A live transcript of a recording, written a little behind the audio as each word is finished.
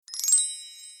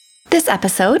This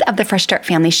episode of the Fresh Start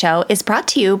Family Show is brought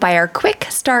to you by our Quick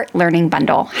Start Learning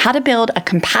Bundle, how to build a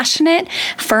compassionate,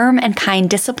 firm, and kind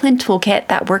discipline toolkit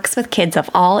that works with kids of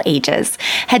all ages.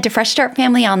 Head to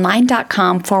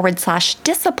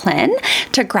freshstartfamilyonline.com/discipline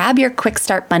to grab your Quick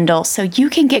Start Bundle so you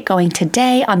can get going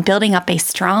today on building up a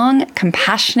strong,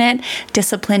 compassionate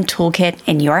discipline toolkit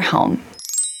in your home.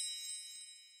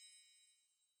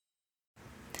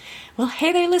 Well,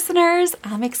 hey there, listeners.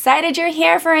 I'm excited you're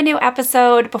here for a new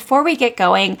episode. Before we get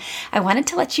going, I wanted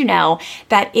to let you know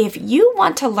that if you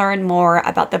want to learn more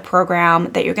about the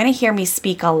program that you're going to hear me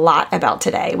speak a lot about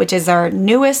today, which is our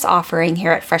newest offering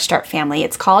here at Fresh Start Family,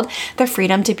 it's called the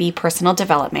Freedom to Be Personal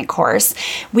Development course.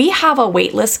 We have a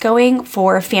wait list going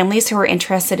for families who are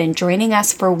interested in joining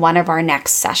us for one of our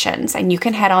next sessions. And you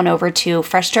can head on over to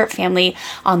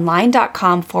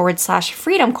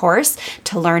freshstartfamilyonline.com/freedom course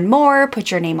to learn more, put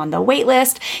your name on the wait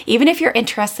list. Even if you're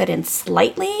interested in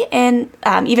slightly in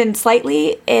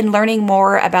learning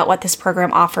more about what this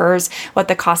program offers, what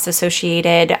the costs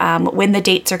associated, when the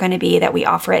dates are going to be that we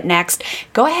offer it next,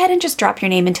 go ahead and just drop your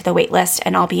name into the wait list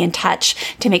and I'll be in touch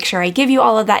to make sure I give you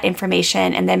all of that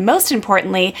information. And then most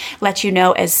importantly, let you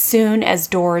know as soon as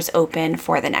doors open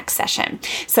for the next session.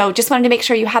 So just wanted to make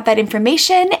sure you have that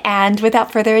information. And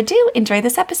without further ado, enjoy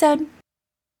this episode.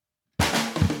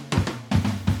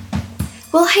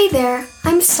 Well, hey there,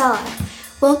 I'm Stella.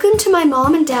 Welcome to my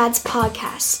mom and dad's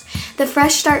podcast, the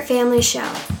Fresh Start Family Show.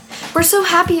 We're so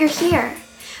happy you're here.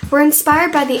 We're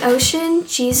inspired by the ocean,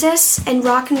 Jesus, and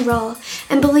rock and roll,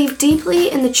 and believe deeply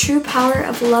in the true power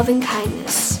of love and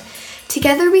kindness.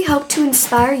 Together we hope to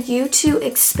inspire you to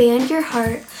expand your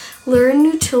heart, learn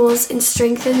new tools, and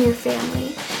strengthen your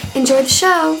family. Enjoy the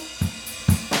show!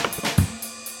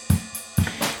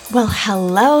 Well,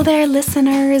 hello there,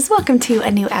 listeners. Welcome to a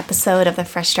new episode of the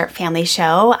Fresh Start Family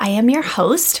Show. I am your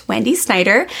host, Wendy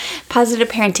Snyder, positive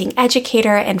parenting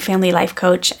educator and family life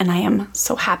coach, and I am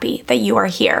so happy that you are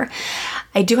here.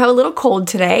 I do have a little cold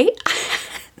today,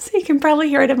 so you can probably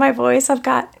hear it in my voice. I've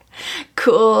got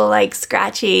cool,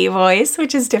 scratchy voice,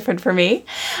 which is different for me.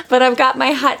 But I've got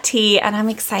my hot tea and I'm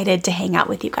excited to hang out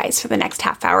with you guys for the next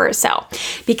half hour or so.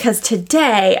 Because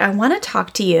today I want to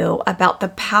talk to you about the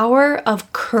power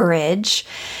of courage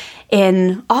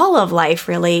in all of life,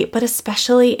 really, but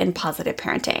especially in positive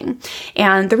parenting.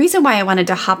 And the reason why I wanted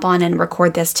to hop on and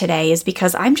record this today is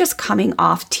because I'm just coming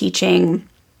off teaching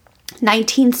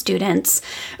 19 students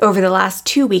over the last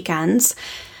 2 weekends.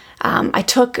 I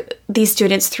took these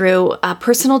students through a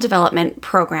personal development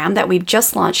program that we've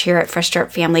just launched here at Fresh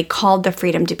Start Family called the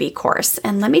Freedom to Be course.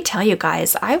 And let me tell you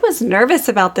guys, I was nervous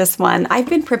about this one. I've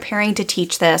been preparing to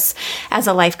teach this as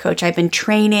a life coach. I've been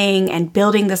training and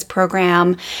building this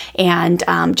program and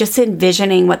just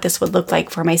envisioning what this would look like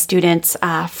for my students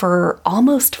for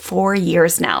almost 4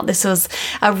 years now. This was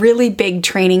a really big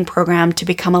training program to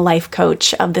become a life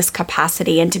coach of this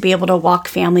capacity and to be able to walk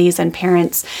families and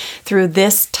parents through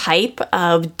this type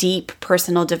of deep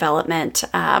personal development.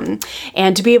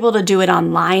 And to be able to do it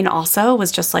online also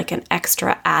was just like an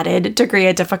extra added degree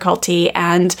of difficulty.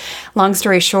 And long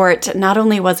story short, not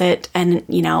only was it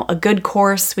a good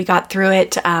course, we got through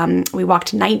it. We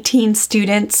walked 19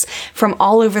 students from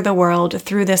all over the world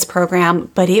through this program,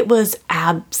 but it was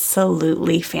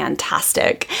absolutely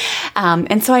fantastic.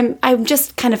 And so I'm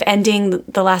just kind of ending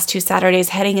the last 2 Saturdays,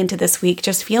 heading into this week,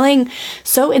 just feeling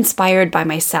so inspired by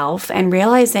myself and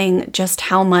realizing just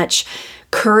how much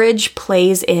courage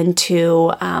plays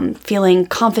into feeling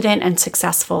confident and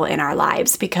successful in our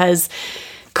lives, because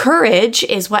courage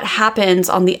is what happens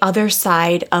on the other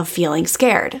side of feeling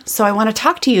scared. So I want to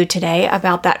talk to you today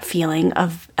about that feeling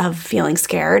of feeling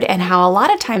scared and how a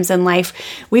lot of times in life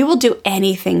we will do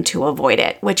anything to avoid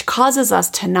it, which causes us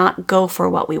to not go for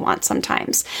what we want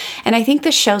sometimes. And I think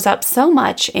this shows up so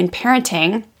much in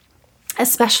parenting,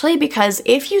 especially because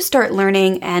if you start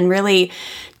learning and really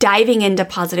diving into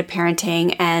positive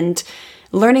parenting and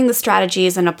learning the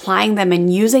strategies and applying them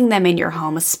and using them in your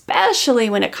home, especially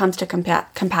when it comes to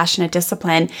compassionate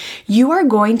discipline, you are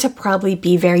going to probably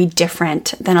be very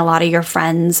different than a lot of your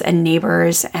friends and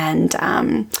neighbors and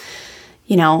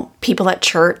people at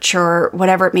church or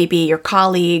whatever it may be, your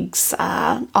colleagues,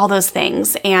 all those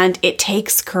things. And it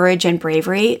takes courage and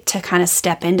bravery to kind of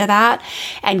step into that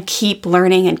and keep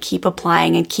learning and keep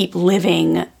applying and keep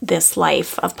living this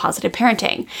life of positive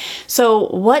parenting. So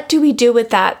what do we do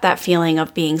with that feeling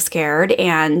of being scared,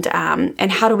 and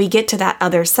how do we get to that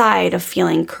other side of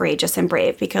feeling courageous and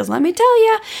brave? Because let me tell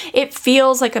you, it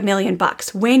feels like $1 million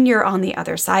when you're on the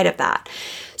other side of that.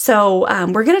 So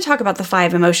we're going to talk about the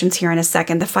 5 emotions here in a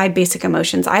second, the 5 basic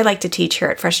emotions I like to teach here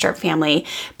at Fresh Start Family.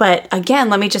 But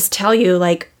again, let me just tell you,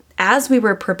 as we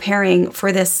were preparing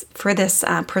for this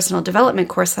personal development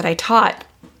course that I taught,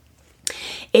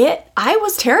 I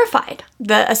was terrified,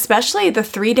 especially the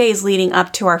 3 days leading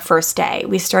up to our first day.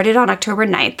 We started on October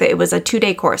 9th. It was a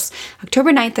 2-day course,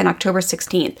 October 9th and October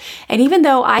 16th. And even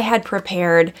though I had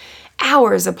prepared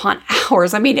hours upon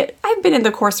hours, I've been in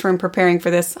the course room preparing for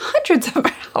this hundreds of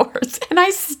hours, and I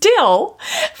still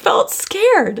felt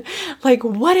scared. Like,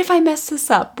 what if I mess this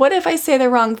up? What if I say the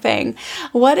wrong thing?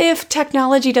 What if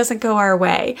technology doesn't go our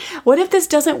way? What if this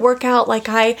doesn't work out like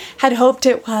I had hoped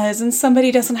it was and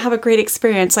somebody doesn't have a great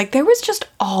experience? Like, there was just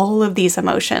all of these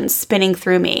emotions spinning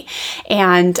through me.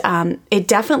 And it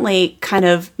definitely kind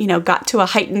of, got to a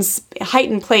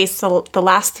heightened place the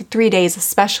last 3 days,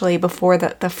 especially before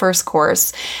the first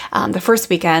course, the first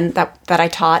weekend that I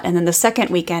taught. And then the second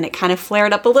weekend, it kind of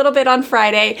flared up a little bit on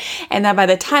Friday. And then by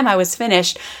the time I was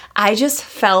finished, I just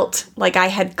felt like I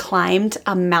had climbed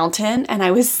a mountain and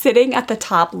I was sitting at the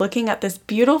top looking at this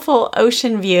beautiful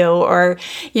ocean view, or,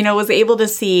 was able to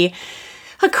see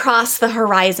across the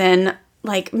horizon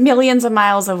like millions of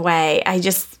miles away. I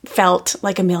just felt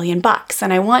like $1,000,000.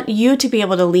 And I want you to be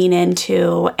able to lean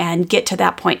into and get to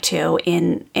that point too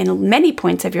in many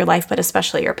points of your life, but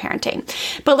especially your parenting.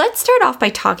 But let's start off by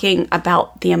talking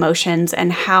about the emotions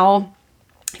and how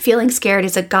feeling scared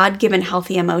is a God-given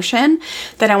healthy emotion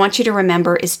that I want you to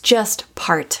remember is just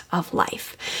part of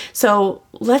life. So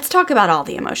let's talk about all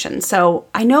the emotions. So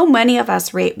I know many of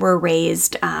us were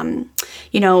raised,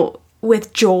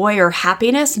 with joy or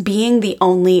happiness being the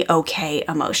only okay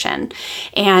emotion.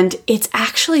 And it's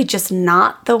actually just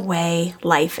not the way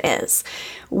life is.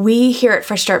 We here at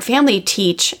Fresh Start Family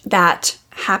teach that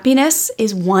happiness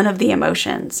is one of the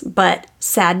emotions, but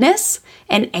sadness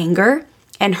and anger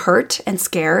and hurt and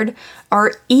scared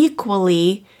are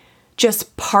equally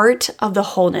just part of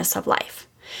the wholeness of life.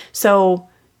 So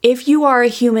if you are a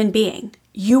human being,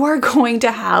 you are going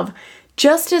to have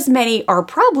just as many, or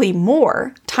probably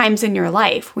more, times in your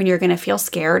life when you're going to feel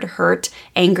scared, hurt,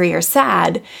 angry, or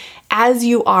sad as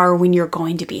you are when you're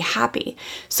going to be happy.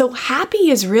 So happy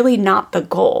is really not the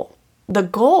goal. The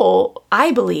goal,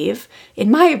 I believe, in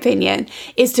my opinion,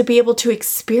 is to be able to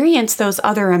experience those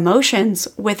other emotions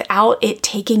without it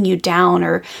taking you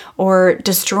down or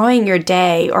destroying your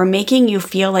day or making you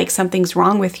feel like something's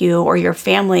wrong with you or your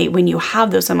family when you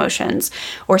have those emotions,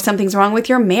 or something's wrong with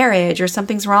your marriage, or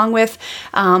something's wrong with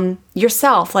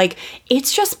yourself. Like,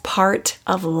 it's just part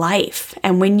of life.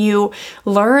 And when you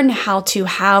learn how to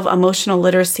have emotional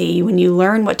literacy, when you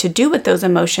learn what to do with those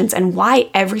emotions and why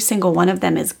every single one of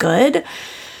them is good,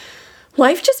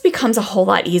 life just becomes a whole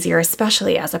lot easier,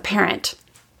 especially as a parent.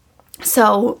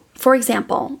 So, for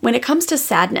example, when it comes to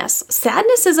sadness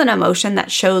is an emotion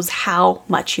that shows how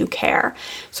much you care.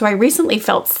 So I recently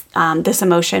felt this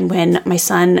emotion when my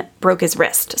son broke his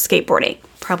wrist skateboarding,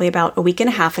 probably about a week and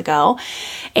a half ago.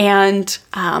 And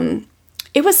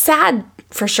it was sad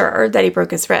for sure that he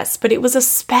broke his wrist, but it was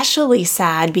especially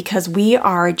sad because we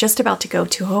are just about to go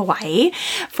to Hawaii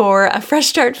for a Fresh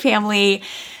Start Family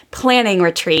planning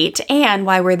retreat. And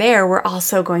while we're there, we're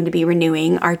also going to be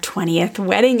renewing our 20th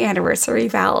wedding anniversary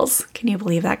vows. Can you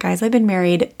believe that, guys? I've been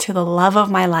married to the love of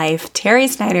my life, Terry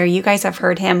Snyder. You guys have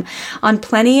heard him on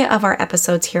plenty of our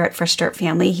episodes here at Fresh Start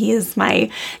Family. He is my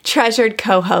treasured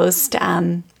co-host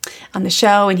on the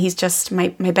show, and he's just my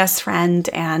best friend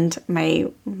and my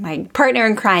partner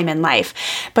in crime in life.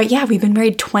 But yeah, we've been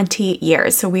married 20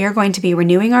 years, so we are going to be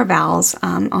renewing our vows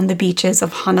on the beaches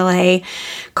of Honolulu,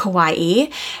 Kauai,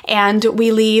 and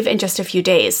we leave in just a few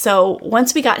days. So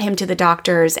once we got him to the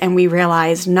doctors and we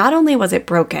realized not only was it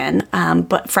broken,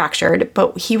 but fractured,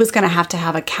 but he was going to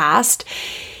have a cast.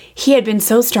 He had been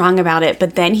so strong about it,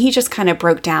 but then he just kind of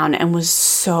broke down and was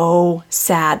so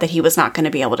sad that he was not going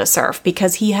to be able to surf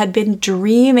because he had been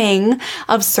dreaming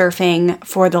of surfing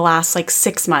for the last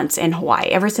 6 months in Hawaii.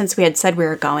 Ever since we had said we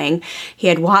were going, he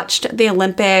had watched the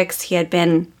Olympics, he had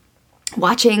been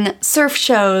watching surf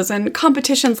shows and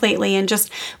competitions lately and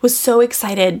just was so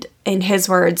excited, in his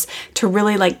words, to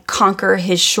really conquer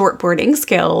his shortboarding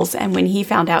skills. And when he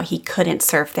found out he couldn't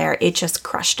surf there, it just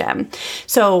crushed him.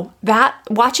 So that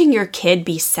watching your kid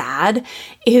be sad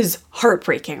is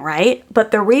heartbreaking, right?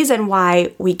 But the reason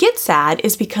why we get sad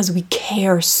is because we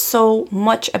care so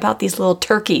much about these little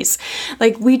turkeys.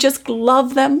 We just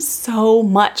love them so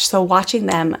much. So watching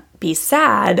them be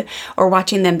sad or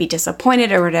watching them be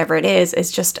disappointed or whatever it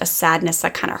is just a sadness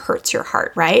that kind of hurts your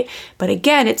heart, right? But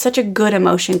again, it's such a good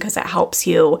emotion because it helps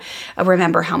you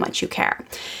remember how much you care.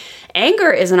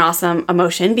 Anger is an awesome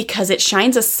emotion because it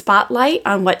shines a spotlight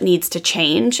on what needs to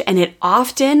change, and it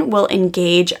often will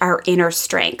engage our inner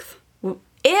strength.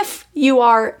 if you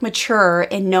are mature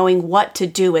in knowing what to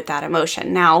do with that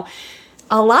emotion. Now,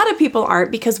 a lot of people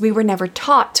aren't because we were never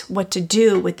taught what to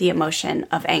do with the emotion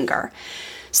of anger.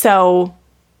 So,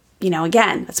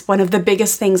 again, that's one of the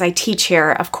biggest things I teach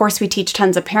here. Of course, we teach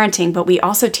tons of parenting, but we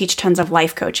also teach tons of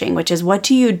life coaching, which is what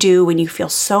do you do when you feel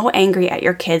so angry at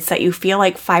your kids that you feel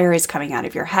like fire is coming out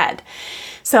of your head?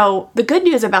 So the good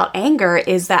news about anger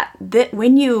is that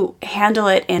when you handle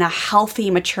it in a healthy,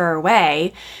 mature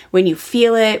way, when you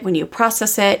feel it, when you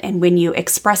process it, and when you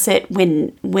express it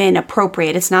when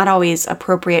appropriate, it's not always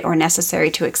appropriate or necessary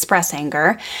to express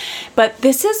anger, but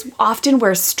this is often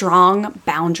where strong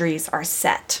boundaries are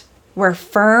set, where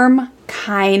firm,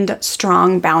 kind,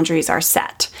 strong boundaries are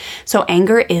set. So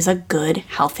anger is a good,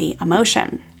 healthy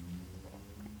emotion.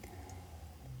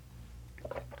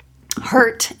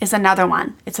 Hurt is another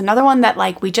one. It's another one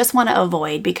that we just want to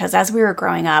avoid because as we were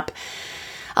growing up,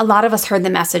 a lot of us heard the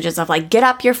messages of get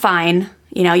up, you're fine.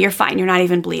 You're fine. You're not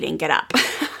even bleeding. Get up.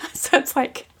 So it's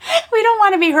we don't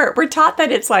want to be hurt. We're taught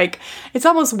that it's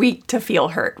almost weak to feel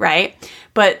hurt, right?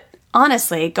 But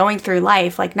honestly, going through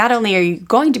life, not only are you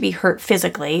going to be hurt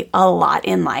physically a lot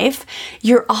in life,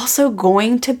 you're also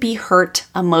going to be hurt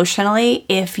emotionally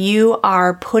if you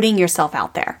are putting yourself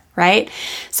out there. Right?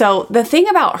 So the thing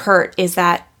about hurt is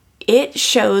that it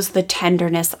shows the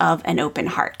tenderness of an open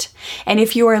heart. And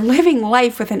if you are living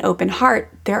life with an open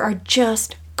heart, there are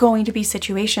just going to be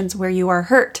situations where you are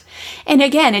hurt. And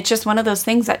again, it's just one of those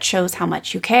things that shows how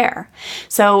much you care.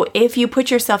 So if you put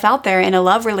yourself out there in a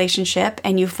love relationship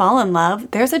and you fall in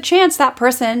love, there's a chance that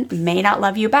person may not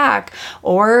love you back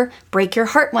or break your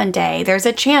heart one day. There's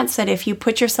a chance that if you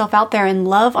put yourself out there and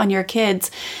love on your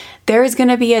kids, there is going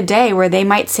to be a day where they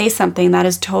might say something that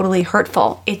is totally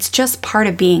hurtful. It's just part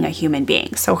of being a human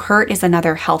being. So hurt is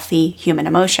another healthy human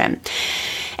emotion.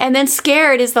 And then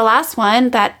scared is the last one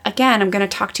that, again, I'm going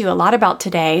to talk to you a lot about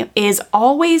today, is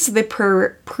always the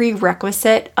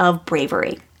prerequisite of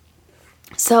bravery.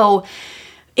 So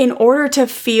in order to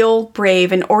feel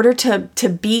brave, in order to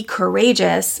be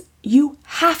courageous, you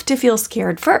have to feel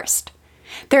scared first.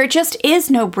 There just is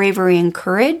no bravery and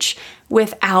courage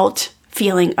without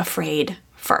feeling afraid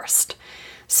first.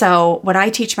 So what I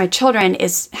teach my children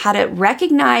is how to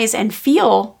recognize and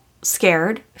feel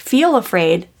scared, feel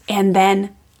afraid, and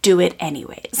then do it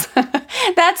anyways.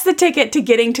 That's the ticket to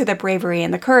getting to the bravery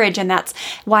and the courage. And that's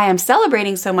why I'm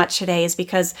celebrating so much today, is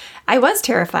because I was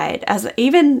terrified, as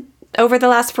even over the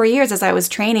last 4 years, as I was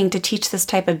training to teach this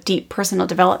type of deep personal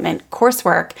development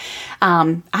coursework,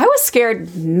 I was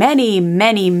scared many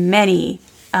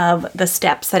of the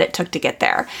steps that it took to get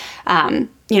there.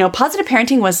 Positive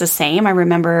parenting was the same. I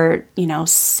remember,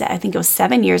 I think it was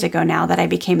 7 years ago now that I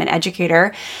became an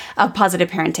educator of positive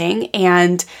parenting.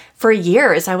 And for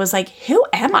years, I was like, who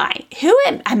am I? Who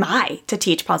am I to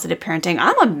teach positive parenting?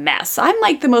 I'm a mess. I'm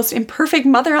the most imperfect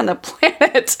mother on the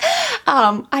planet.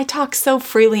 I talk so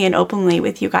freely and openly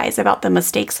with you guys about the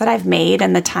mistakes that I've made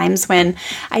and the times when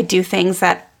I do things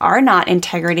that are not in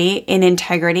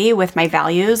integrity with my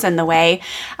values and the way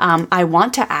I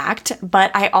want to act. But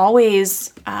I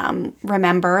always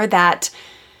remember that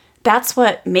that's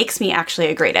what makes me actually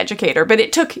a great educator. But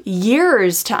it took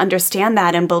years to understand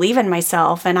that and believe in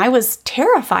myself. And I was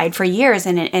terrified for years.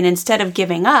 And instead of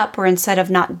giving up or instead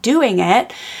of not doing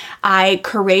it, I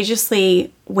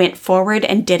courageously went forward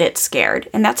and did it scared.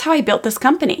 And that's how I built this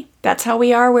company. That's how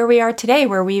we are where we are today,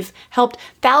 where we've helped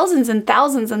thousands and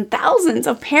thousands and thousands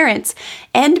of parents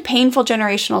end painful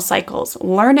generational cycles,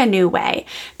 learn a new way,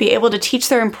 be able to teach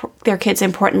their kids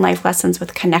important life lessons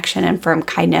with connection and firm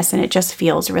kindness. And it just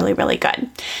feels really, really good.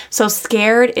 So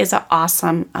scared is an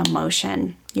awesome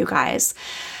emotion, you guys.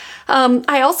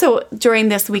 I also, during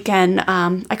this weekend,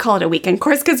 I call it a weekend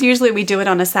course because usually we do it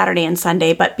on a Saturday and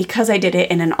Sunday, but because I did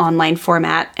it in an online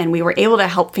format and we were able to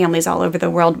help families all over the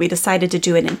world, we decided to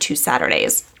do it in 2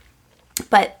 Saturdays.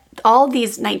 But all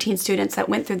these 19 students that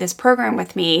went through this program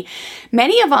with me,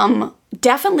 many of them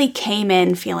definitely came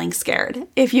in feeling scared.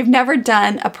 If you've never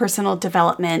done a personal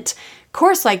development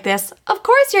course like this, of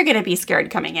course you're going to be scared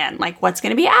coming in. What's going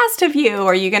to be asked of you?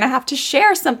 Are you going to have to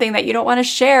share something that you don't want to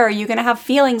share? Are you going to have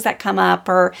feelings that come up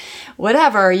or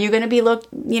whatever? Are you going to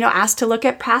be asked to look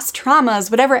at past traumas,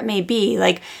 whatever it may be?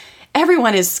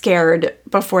 Everyone is scared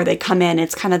before they come in.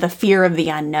 It's kind of the fear of the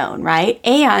unknown, right?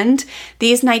 And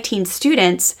these 19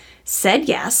 students said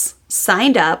yes,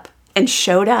 signed up, and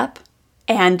showed up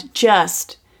and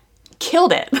just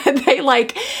killed it.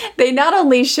 They not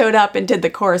only showed up and did the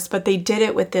course, but they did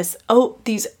it with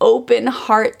these open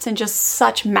hearts and just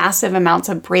such massive amounts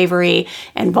of bravery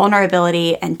and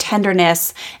vulnerability and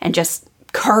tenderness and just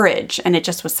courage, and it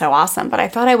just was so awesome. But I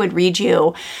thought I would read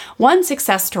you one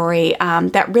success story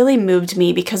that really moved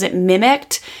me because it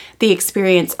mimicked the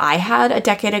experience I had a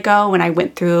decade ago when I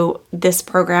went through this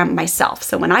program myself.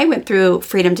 So when I went through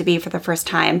Freedom to Be for the first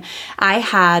time, I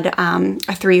had a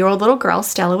 3-year-old little girl.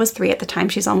 Stella was 3 at the time.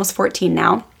 She's almost 14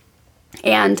 now.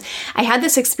 And I had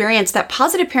this experience that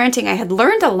positive parenting, I had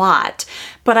learned a lot,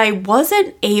 but I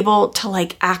wasn't able to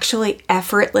like actually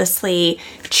effortlessly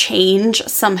change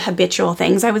some habitual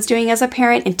things I was doing as a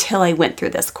parent until I went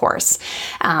through this course.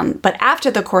 But after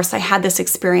the course, I had this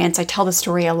experience. I tell the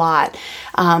story a lot.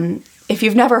 If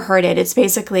you've never heard it, it's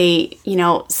basically,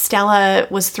 Stella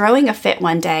was throwing a fit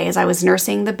one day as I was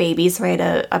nursing the babies, right?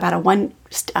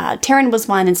 Taryn was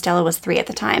 1 and Stella was 3 at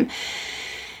the time.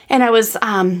 And I was,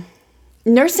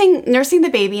 nursing the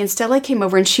baby, and Stella came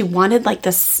over and she wanted like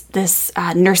this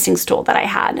nursing stool that I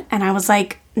had. And I was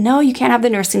like, no, you can't have the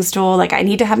nursing stool. Like, I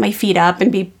need to have my feet up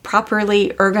and be properly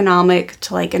ergonomic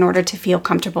to in order to feel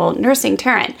comfortable nursing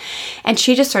Taryn. And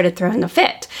she just started throwing a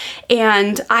fit.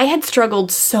 And I had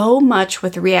struggled so much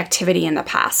with reactivity in the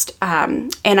past.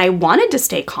 And I wanted to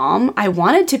stay calm. I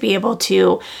wanted to be able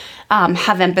to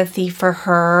have empathy for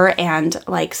her and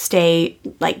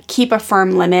keep a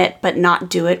firm limit, but not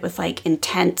do it with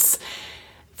intense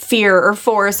fear or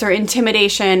force or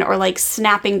intimidation or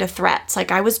snapping to threats.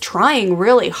 I was trying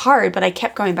really hard, but I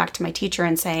kept going back to my teacher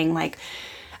and saying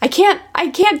I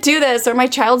can't do this, or my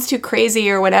child's too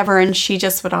crazy or whatever. And she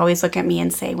just would always look at me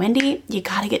and say, Wendy, you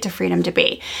got to get to Freedom to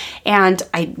Be. And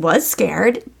I was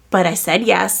scared, but I said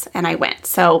yes, and I went.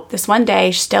 So this one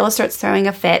day, Stella starts throwing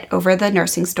a fit over the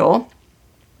nursing stool.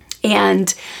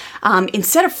 And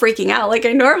instead of freaking out like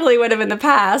I normally would have in the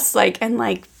past, this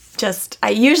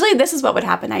is what would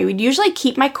happen. I would usually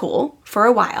keep my cool for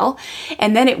a while,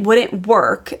 and then it wouldn't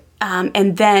work.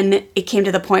 And then it came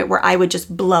to the point where I would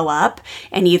just blow up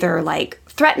and either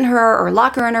threaten her or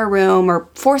lock her in her room or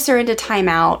force her into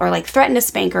timeout or threaten to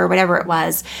spank her or whatever it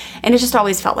was. And it just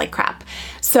always felt like crap.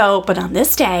 So, but on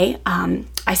this day,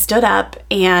 I stood up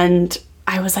and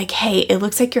I was like, hey, it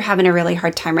looks like you're having a really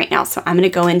hard time right now. So I'm going to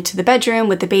go into the bedroom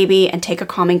with the baby and take a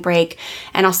calming break,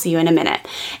 and I'll see you in a minute.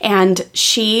 And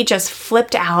she just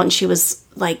flipped out and she was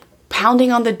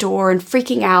pounding on the door and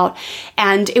freaking out.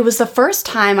 And it was the first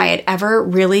time I had ever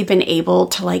really been able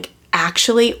to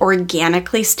actually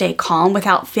organically stay calm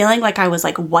without feeling like I was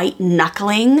white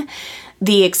knuckling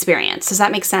the experience. Does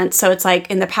that make sense? So it's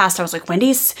in the past, I was like,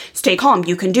 Wendy, stay calm.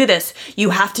 You can do this.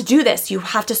 You have to do this. You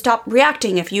have to stop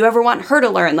reacting if you ever want her to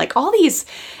learn. All these,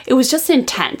 it was just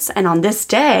intense. And on this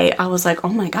day, I was like, oh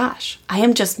my gosh, I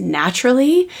am just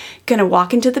naturally going to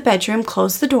walk into the bedroom,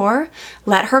 close the door,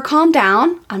 let her calm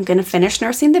down. I'm going to finish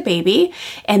nursing the baby,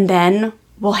 and then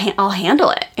I'll handle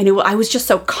it. And I was just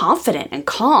so confident and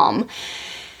calm.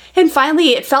 And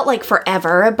finally, it felt like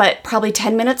forever, but probably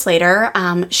 10 minutes later,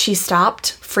 she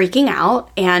stopped freaking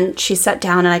out and she sat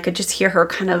down, and I could just hear her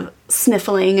kind of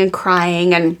sniffling and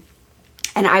crying. And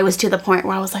I was to the point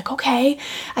where I was like, okay,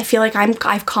 I feel like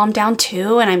I've calmed down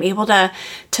too, and I'm able to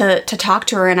talk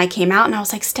to her. And I came out and I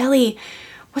was like, Stelly,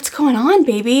 what's going on,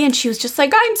 baby? And she was just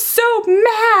like, I'm so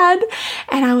mad.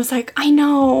 And I was like, I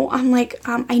know. I'm like,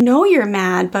 I know you're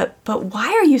mad, but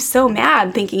why are you so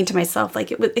mad? Thinking to myself,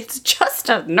 it's just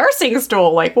a nursing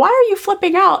stool. Why are you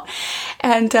flipping out?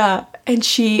 But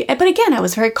again, I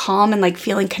was very calm and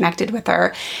feeling connected with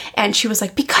her. And she was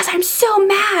like, because I'm so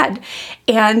mad.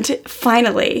 And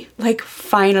finally,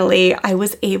 I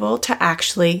was able to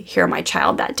actually hear my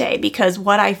child that day, because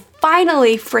what I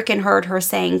finally freaking heard her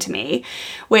saying to me,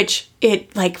 which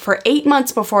for 8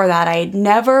 months before that, I had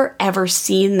never ever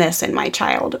seen this in my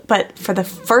child. But for the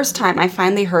first time, I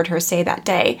finally heard her say that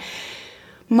day,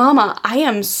 Mama, I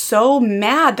am so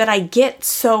mad that I get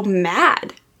so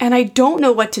mad. And I don't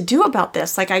know what to do about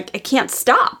this. I can't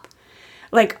stop.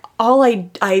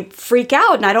 I freak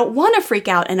out, and I don't want to freak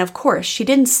out. And of course, she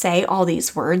didn't say all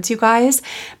these words, you guys,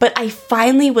 but I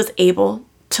finally was able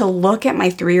to look at my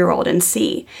 3-year-old and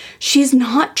see she's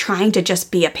not trying to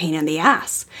just be a pain in the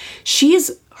ass. She's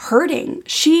hurting.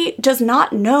 She does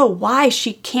not know why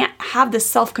she can't have this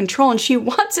self-control, and she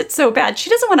wants it so bad. She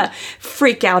doesn't want to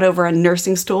freak out over a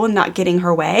nursing stool and not getting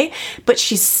her way, but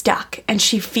she's stuck and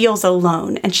she feels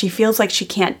alone and she feels like she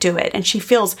can't do it, and she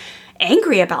feels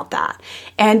angry about that.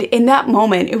 And in that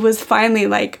moment, it was finally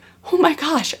oh my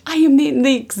gosh, I am in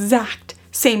the exact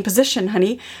same position,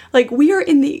 honey. We are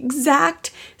in the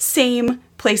exact same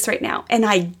place right now. And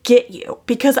I get you,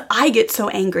 because I get so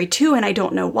angry too, and I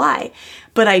don't know why.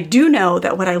 But I do know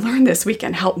that what I learned this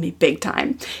weekend helped me big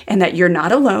time, and that you're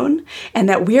not alone, and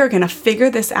that we are going to figure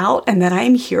this out, and that I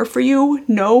am here for you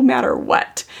no matter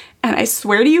what. And I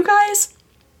swear to you guys,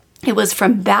 it was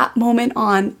from that moment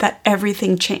on that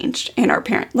everything changed in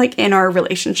our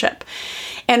relationship.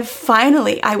 And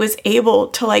finally, I was able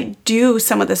to do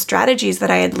some of the strategies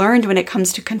that I had learned when it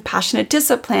comes to compassionate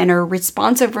discipline or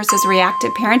responsive versus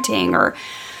reactive parenting or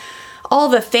all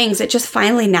the things. It just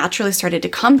finally naturally started to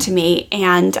come to me.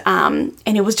 And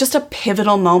it was just a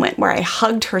pivotal moment where I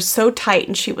hugged her so tight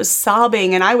and she was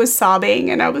sobbing and I was sobbing.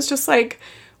 And I was just like,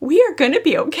 we are going to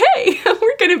be okay.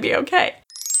 We're going to be okay.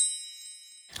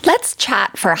 Let's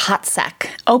chat for a hot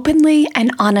sec, openly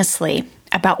and honestly,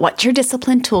 about what your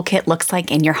discipline toolkit looks like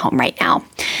in your home right now.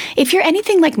 If you're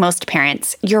anything like most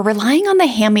parents, you're relying on the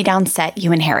hand-me-down set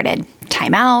you inherited.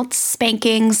 Timeouts,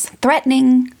 spankings,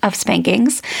 threatening of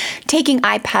spankings, taking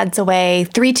iPads away,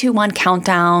 3-2-1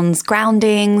 countdowns,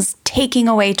 groundings, taking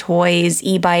away toys,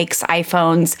 e-bikes,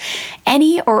 iPhones,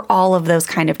 any or all of those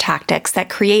kind of tactics that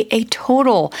create a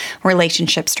total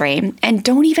relationship strain and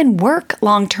don't even work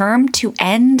long-term to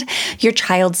end your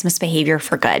child's misbehavior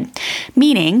for good.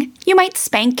 Meaning, you might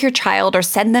spank your child or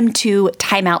send them to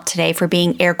timeout today for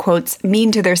being, air quotes,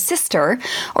 mean to their sister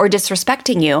or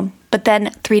disrespecting you. But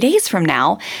then 3 days from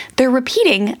now, they're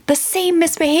repeating the same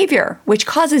misbehavior, which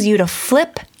causes you to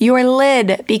flip your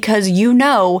lid because you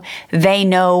know they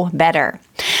know better.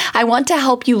 I want to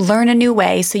help you learn a new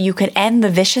way so you could end the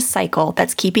vicious cycle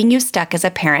that's keeping you stuck as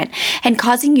a parent and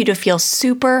causing you to feel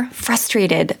super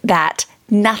frustrated that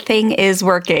nothing is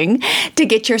working to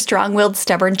get your strong-willed,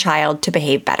 stubborn child to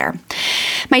behave better.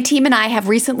 My team and I have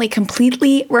recently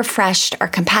completely refreshed our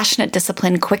Compassionate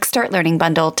Discipline Quick Start Learning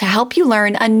Bundle to help you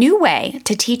learn a new way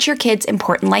to teach your kids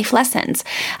important life lessons,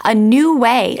 a new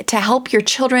way to help your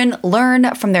children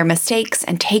learn from their mistakes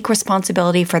and take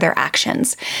responsibility for their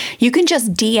actions. You can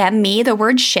just DM me the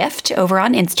word shift over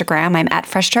on Instagram. I'm at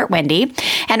Fresh Start Wendy,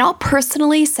 and I'll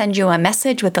personally send you a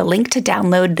message with a link to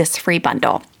download this free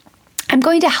bundle. I'm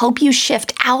going to help you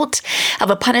shift out of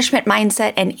a punishment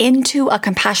mindset and into a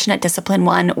compassionate discipline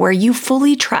one where you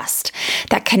fully trust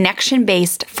that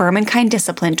connection-based, firm and kind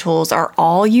discipline tools are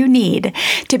all you need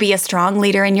to be a strong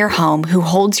leader in your home who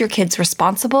holds your kids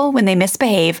responsible when they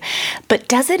misbehave, but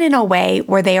does it in a way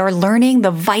where they are learning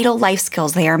the vital life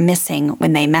skills they are missing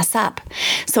when they mess up.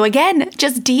 So again,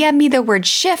 just DM me the word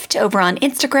shift over on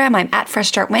Instagram. I'm at Fresh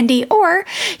Start Wendy, or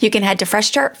you can head to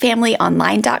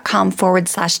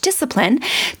freshstartfamilyonline.com/discipline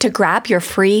to grab your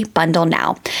free bundle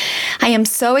now. I am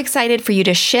so excited for you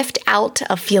to shift out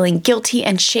of feeling guilty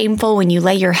and shameful when you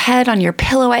lay your head on your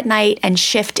pillow at night and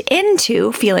shift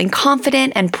into feeling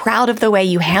confident and proud of the way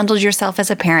you handled yourself as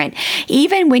a parent,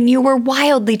 even when you were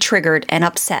wildly triggered and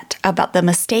upset about the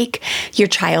mistake your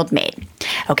child made.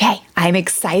 Okay, I'm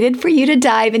excited for you to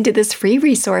dive into this free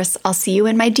resource. I'll see you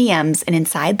in my DMs and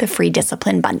inside the free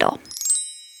discipline bundle.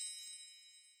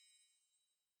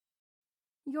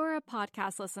 You're a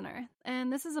podcast listener,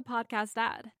 and this is a podcast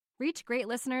ad. Reach great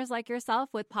listeners like yourself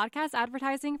with podcast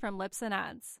advertising from Libsyn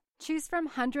Ads. Choose from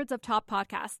hundreds of top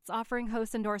podcasts offering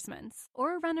host endorsements,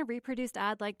 or run a reproduced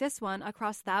ad like this one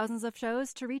across thousands of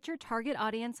shows to reach your target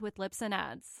audience with Libsyn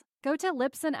Ads. Go to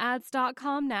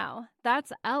libsynads.com now.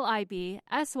 That's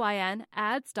LIBSYN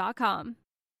ads.com.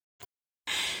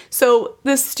 So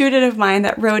this student of mine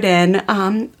that wrote in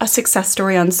a success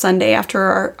story on Sunday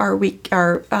after our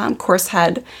course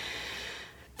had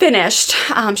finished,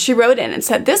 she wrote in and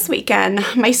said, "This weekend,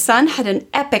 my son had an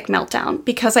epic meltdown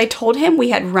because I told him we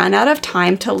had run out of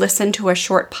time to listen to a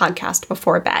short podcast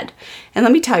before bed." And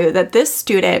let me tell you that this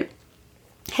student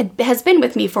has been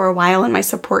with me for a while in my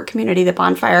support community, the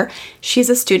Bonfire. She's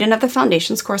a student of the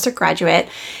Foundations course, a graduate,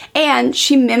 and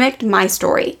she mimicked my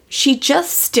story. She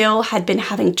just still had been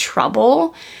having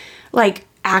trouble,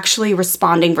 actually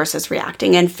responding versus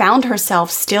reacting, and found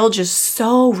herself still just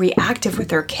so reactive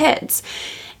with her kids.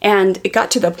 And it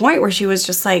got to the point where she was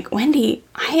just like, "Wendy,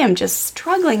 I am just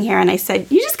struggling here." And I said,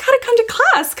 "You just got to come to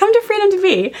class, come to Freedom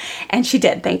TV." And she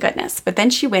did, thank goodness. But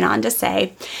then she went on to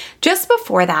say, "Just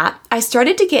before that, I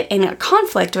started to get in a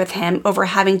conflict with him over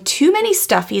having too many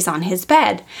stuffies on his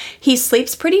bed. He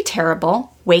sleeps pretty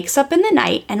terrible, wakes up in the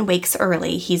night, and wakes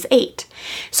early. He's 8.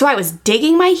 So I was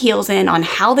digging my heels in on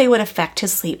how they would affect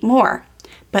his sleep more.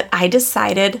 But I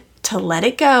decided to let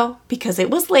it go because it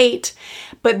was late.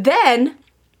 But then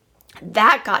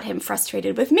that got him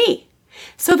frustrated with me.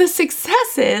 So the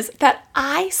success is that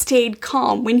I stayed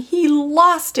calm when he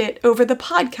lost it over the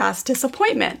podcast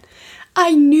disappointment.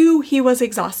 I knew he was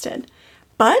exhausted,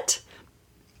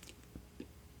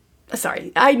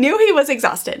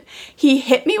 He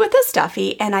hit me with a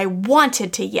stuffy and I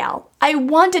wanted to yell. I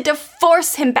wanted to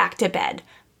force him back to bed,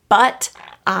 but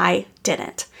I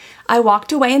didn't. I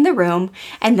walked away in the room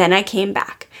and then I came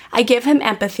back. I give him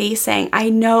empathy, saying I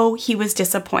know he was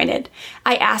disappointed.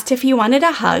 I asked if he wanted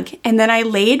a hug, and then I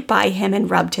laid by him and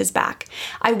rubbed his back.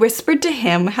 I whispered to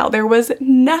him how there was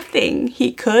nothing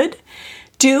he could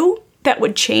do that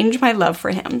would change my love for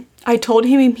him. I told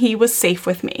him he was safe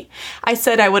with me. I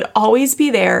said I would always be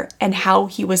there and how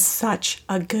he was such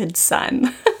a good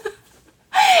son.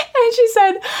 And she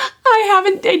said,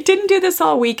 I didn't do this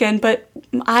all weekend, but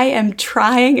I am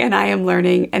trying and I am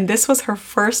learning. And this was her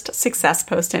first success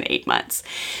post in 8 months.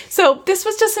 So this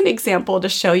was just an example to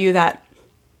show you that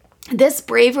this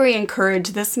bravery and courage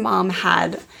this mom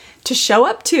had to show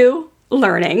up to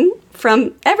learning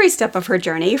from every step of her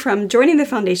journey, from joining the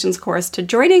Foundations course to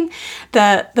joining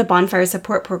the Bonfire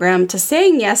Support Program, to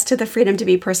saying yes to the Freedom to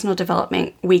Be Personal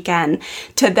Development Weekend,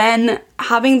 to then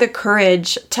having the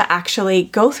courage to actually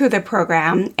go through the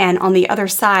program and on the other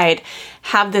side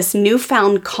have this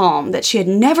newfound calm that she had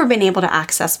never been able to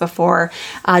access before,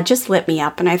 just lit me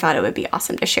up, and I thought it would be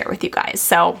awesome to share with you guys.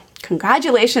 So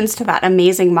congratulations to that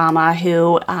amazing mama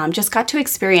who just got to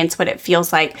experience what it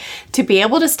feels like to be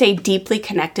able to stay deeply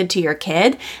connected to your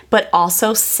kid, but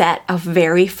also set a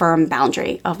very firm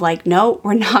boundary of like, no,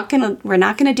 we're not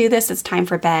gonna do this. It's time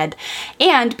for bed,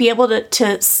 and be able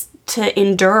to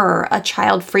endure a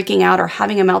child freaking out or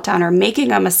having a meltdown or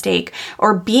making a mistake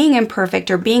or being imperfect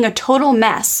or being a total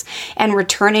mess and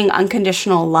returning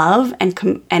unconditional love and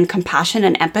compassion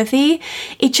and empathy.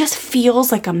 It just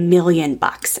feels like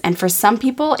 $1,000,000. And for some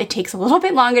people, it takes a little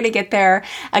bit longer to get there.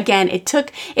 Again,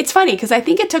 it's funny because I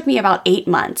think it took me about 8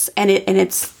 months, and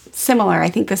it's similar. I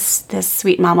think this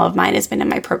sweet mama of mine has been in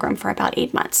my program for about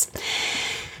 8 months.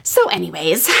 So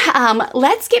anyways,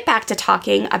 let's get back to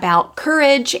talking about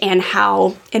courage and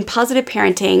how in positive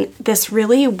parenting, this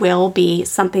really will be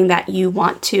something that you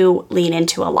want to lean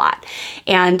into a lot.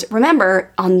 And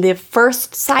remember, on the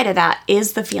first side of that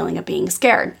is the feeling of being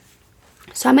scared.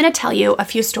 So I'm going to tell you a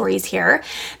few stories here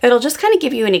that'll just kind of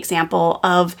give you an example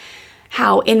of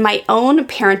how in my own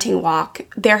parenting walk,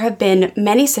 there have been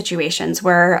many situations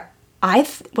where I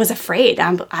was afraid.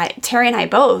 Terry and I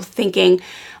both thinking,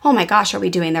 oh my gosh, are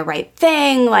we doing the right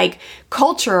thing? Like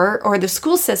culture or the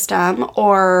school system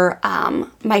or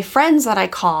my friends that I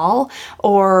call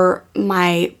or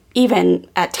even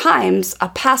at times a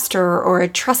pastor or a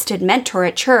trusted mentor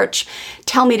at church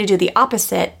tell me to do the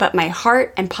opposite, but my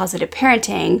heart and positive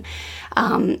parenting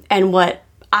and what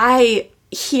I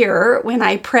hear when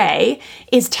I pray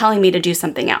is telling me to do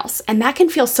something else. And that can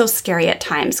feel so scary at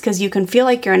times because you can feel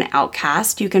like you're an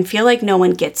outcast. You can feel like no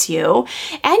one gets you.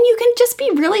 And you can just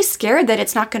be really scared that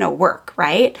it's not going to work,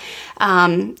 right?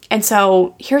 And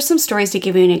so here's some stories to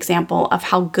give you an example of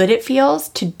how good it feels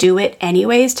to do it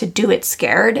anyways, to do it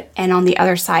scared. And on the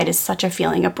other side is such a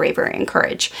feeling of bravery and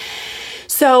courage.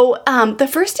 So the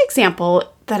first example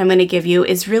that I'm going to give you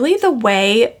is really the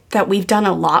way that we've done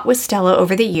a lot with Stella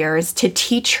over the years to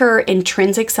teach her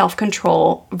intrinsic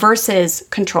self-control versus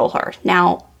control her.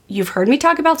 Now, you've heard me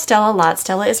talk about Stella a lot.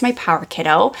 Stella is my power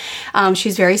kiddo.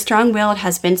 She's very strong-willed,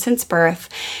 has been since birth,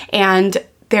 and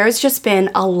there's just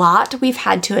been a lot we've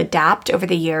had to adapt over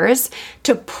the years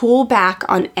to pull back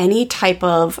on any type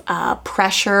of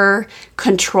pressure,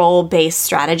 control-based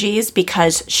strategies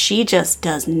because she just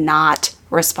does not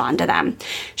respond to them.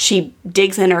 She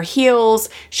digs in her heels,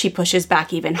 she pushes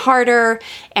back even harder,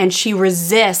 and she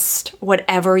resists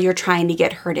whatever you're trying to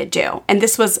get her to do. And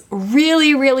this was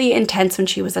really, really intense when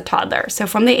she was a toddler. So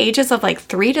from the ages of like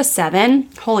 3 to 7,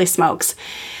 holy smokes,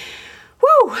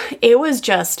 woo, it was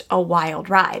just a wild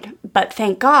ride. But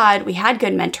thank God we had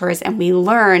good mentors and we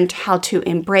learned how to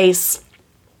embrace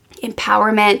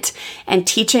empowerment and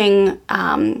teaching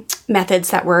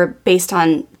methods that were based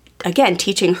on, again,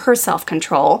 teaching her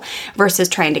self-control versus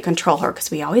trying to control her.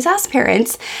 Because we always ask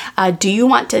parents, do you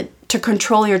want to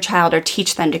control your child or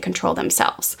teach them to control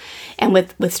themselves? And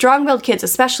with strong-willed kids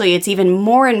especially, it's even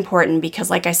more important because,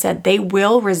 like I said, they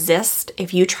will resist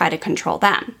if you try to control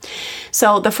them.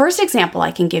 So the first example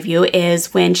I can give you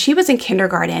is when she was in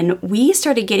kindergarten, we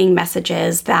started getting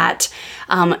messages that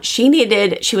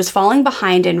she was falling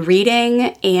behind in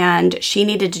reading and she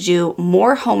needed to do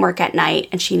more homework at night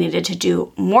and she needed to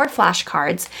do more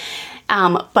flashcards.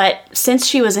 But since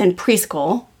she was in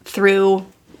preschool through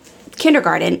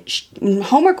kindergarten,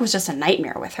 homework was just a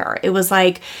nightmare with her. It was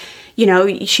like,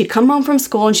 she'd come home from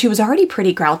school and she was already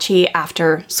pretty grouchy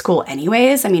after school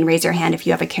anyways. I mean, raise your hand if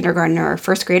you have a kindergartner or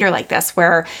first grader like this,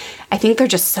 where I think they're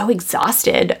just so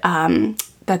exhausted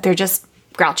that they're just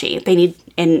grouchy. They need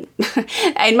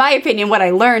in my opinion, what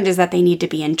I learned is that they need to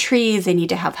be in trees, they need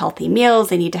to have healthy meals,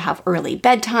 they need to have early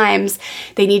bedtimes,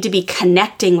 they need to be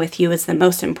connecting with you is the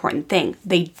most important thing.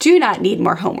 They do not need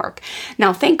more homework.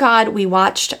 Now, thank God we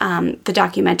watched the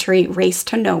documentary Race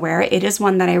to Nowhere. It is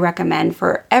one that I recommend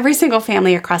for every single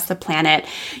family across the planet.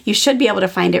 You should be able to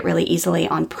find it really easily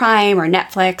on Prime or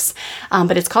Netflix,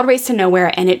 but it's called Race to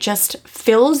Nowhere, and it just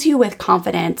fills you with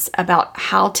confidence about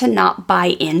how to not buy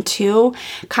into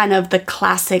kind of the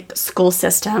classic school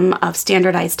system of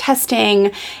standardized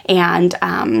testing and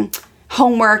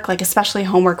homework, like especially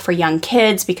homework for young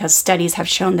kids, because studies have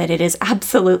shown that it is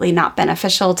absolutely not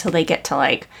beneficial till they get to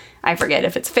like, I forget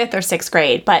if it's 5th or 6th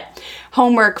grade, but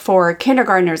homework for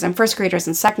kindergartners and first graders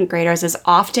and second graders is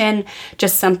often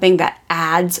just something that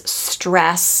adds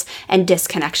stress and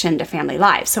disconnection to family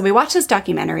lives. So we watched this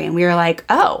documentary and we were like,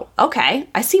 oh, okay,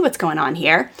 I see what's going on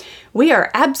here. We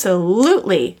are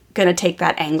absolutely going to take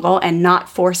that angle and not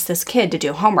force this kid to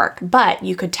do homework. But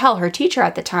you could tell her teacher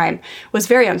at the time was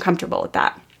very uncomfortable with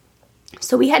that.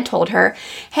 So we had told her,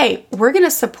 hey, we're going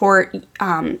to support,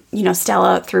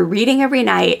 Stella through reading every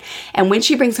night. And when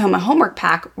she brings home a homework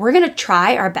pack, we're going to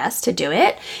try our best to do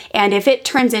it. And if it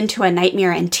turns into a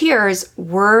nightmare and tears,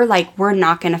 we're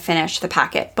not going to finish the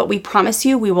packet. But we promise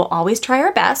you, we will always try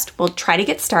our best. We'll try to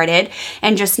get started.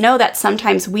 And just know that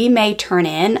sometimes we may turn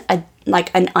in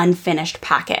an unfinished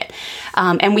packet.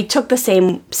 And we took the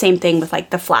same thing with like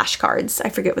the flashcards. I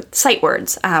forget what sight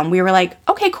words. We were like,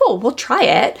 okay, cool, we'll try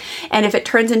it. And if it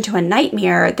turns into a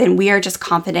nightmare, then we are just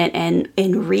confident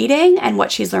in reading and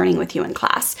what she's learning with you in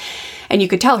class. And you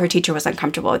could tell her teacher was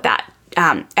uncomfortable with that.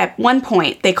 At one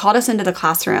point, they called us into the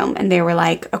classroom and they were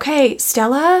like, okay,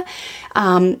 Stella,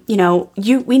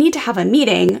 we need to have a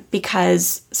meeting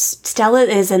because Stella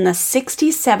is in the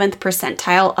 67th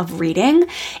percentile of reading.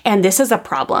 And this is a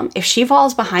problem. If she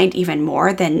falls behind even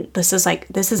more, then this is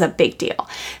a big deal.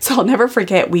 So I'll never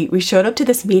forget, we showed up to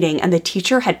this meeting and the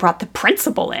teacher had brought the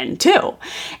principal in too.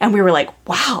 And we were like,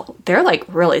 wow, they're like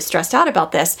really stressed out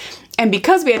about this. And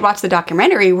because we had watched the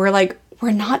documentary, we're like, we're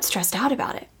not stressed out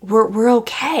about it. We're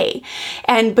okay.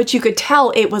 But you could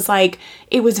tell it was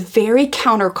very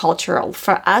countercultural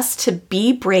for us to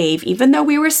be brave, even though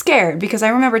we were scared, because I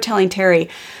remember telling Terry,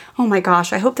 oh my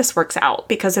gosh, I hope this works out,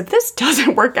 because if this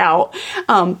doesn't work out,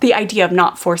 the idea of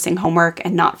not forcing homework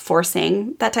and not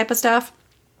forcing that type of stuff,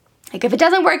 like if it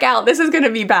doesn't work out, this is going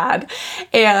to be bad.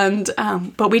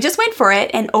 But we just went for it.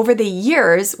 And over the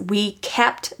years, we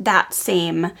kept that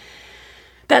same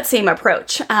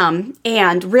approach.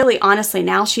 And really, honestly,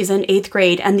 now she's in 8th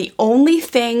grade. And the only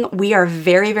thing we are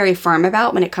very, very firm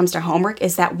about when it comes to homework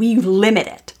is that we limit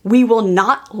it. We will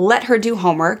not let her do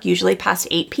homework, usually past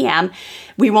 8 p.m.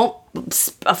 We won't,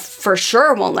 for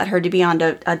sure won't let her to be on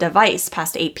a device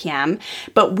past 8 p.m.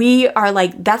 But we are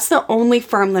like, that's the only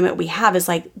firm limit we have, is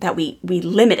like that we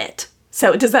limit it.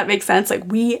 So does that make sense? Like,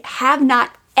 we have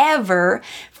not ever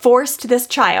forced this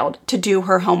child to do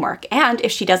her homework. And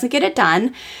if she doesn't get it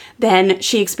done, then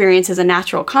she experiences a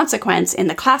natural consequence in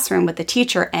the classroom with the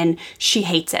teacher, and she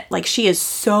hates it. Like, she is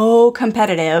so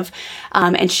competitive,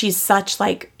 and she's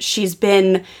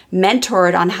been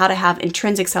mentored on how to have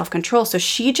intrinsic self-control. So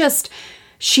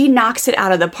she knocks it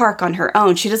out of the park on her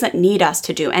own. She doesn't need us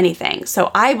to do anything.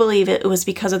 So I believe it was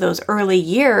because of those early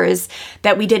years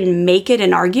that we didn't make it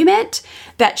an argument,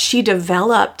 that she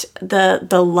developed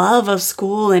the love of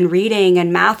school and reading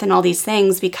and math and all these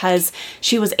things, because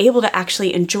she was able to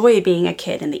actually enjoy being a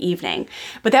kid in the evening.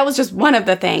 But that was just one of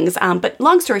the things. But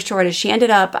long story short is she ended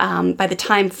up, by the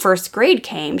time 1st grade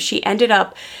came, she ended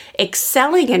up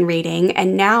excelling in reading.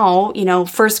 And now,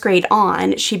 1st grade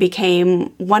on, she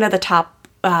became one of the top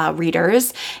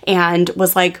readers and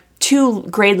was like 2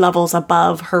 grade levels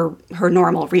above her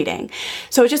normal reading.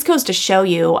 So it just goes to show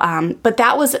you, but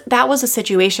that was a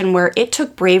situation where it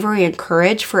took bravery and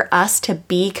courage for us to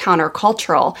be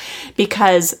countercultural,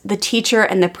 because the teacher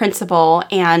and the principal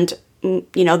and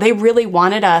they really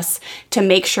wanted us to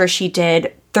make sure she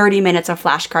did 30 minutes of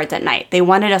flashcards at night. They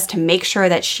wanted us to make sure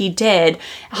that she did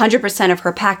 100% of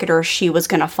her packet, or she was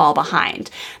going to fall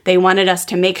behind. They wanted us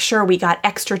to make sure we got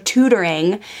extra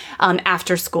tutoring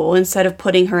after school, instead of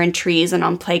putting her in trees and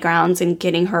on playgrounds and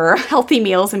getting her healthy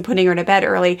meals and putting her to bed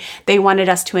early. They wanted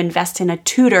us to invest in a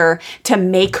tutor to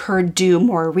make her do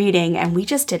more reading, and we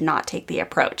just did not take the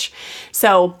approach.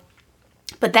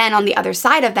 But then on the other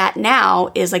side of that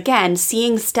now is, again,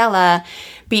 seeing Stella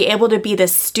be able to be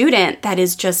this student that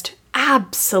is just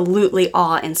absolutely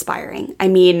awe-inspiring. I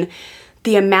mean,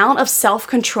 the amount of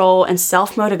self-control and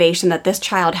self-motivation that this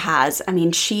child has. I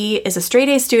mean, she is a straight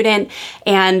A student,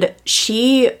 and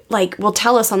she will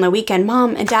tell us on the weekend,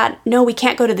 Mom and Dad, no, we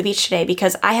can't go to the beach today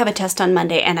because I have a test on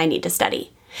Monday and I need to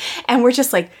study. And we're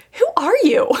just like, who are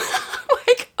you?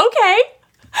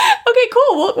 Okay,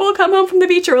 cool. We'll come home from the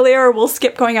beach earlier, or we'll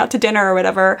skip going out to dinner or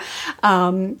whatever.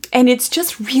 And it's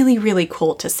just really, really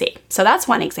cool to see. So that's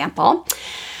one example.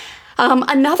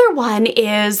 Another one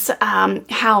is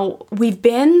how we've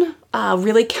been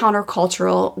really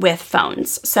countercultural with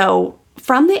phones. So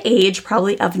from the age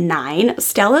probably of 9,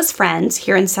 Stella's friends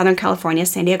here in Southern California,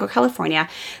 San Diego, California,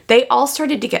 they all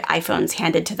started to get iPhones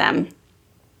handed to them.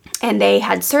 And they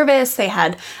had service, they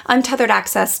had untethered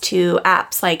access to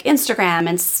apps like Instagram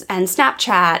and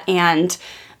Snapchat and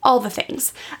all the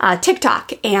things,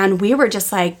 TikTok. And we were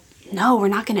just like, no, we're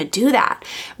not going to do that.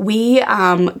 We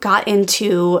got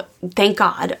into, thank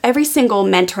God, every single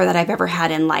mentor that I've ever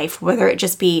had in life, whether it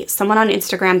just be someone on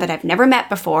Instagram that I've never met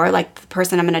before, like the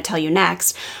person I'm going to tell you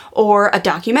next, or a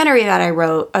documentary that I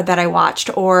wrote, that I watched,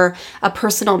 or a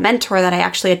personal mentor that I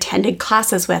actually attended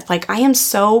classes with. Like, I am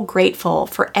so grateful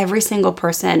for every single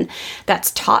person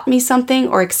that's taught me something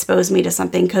or exposed me to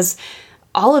something, because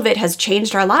all of it has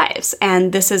changed our lives,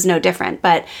 and this is no different.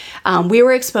 But we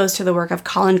were exposed to the work of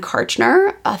Colin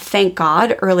Karchner, thank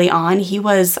God, early on.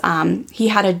 He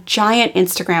had a giant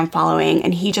Instagram following,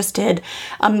 and he just did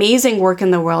amazing work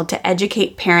in the world to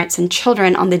educate parents and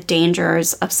children on the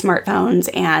dangers of smartphones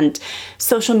and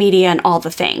social media and all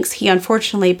the things. He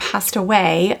unfortunately passed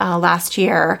away last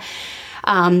year,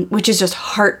 which is just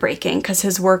heartbreaking, because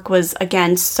his work was,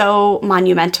 again, so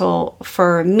monumental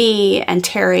for me and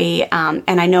Terry,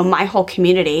 and I know my whole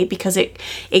community, because it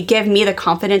gave me the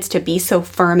confidence to be so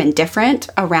firm and different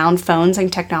around phones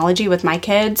and technology with my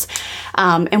kids.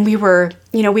 And we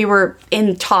were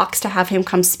in talks to have him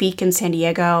come speak in San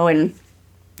Diego, and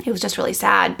it was just really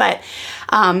sad, but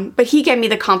he gave me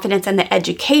the confidence and the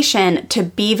education to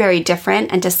be very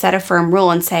different and to set a firm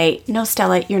rule and say, no,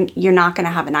 Stella, you're not going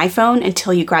to have an iPhone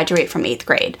until you graduate from 8th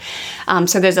grade.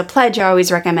 So there's a pledge I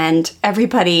always recommend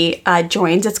everybody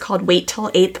joins. It's called Wait Till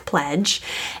 8th Pledge,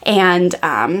 and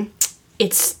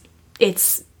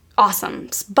it's awesome.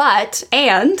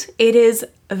 And it is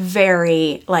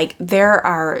very, there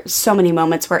are so many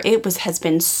moments where has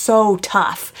been so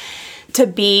tough to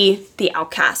be the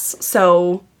outcast.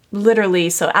 So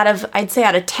literally, I'd say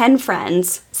out of 10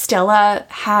 friends, Stella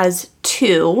has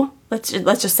 2, let's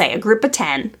just say a group of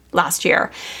 10 last year.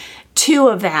 2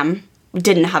 of them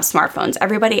didn't have smartphones.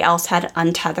 Everybody else had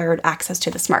untethered access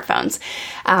to the smartphones.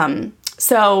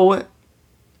 So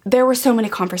there were so many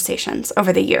conversations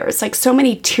over the years, so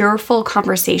many tearful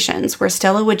conversations where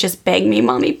Stella would just beg me,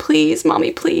 Mommy, please,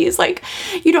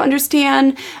 you don't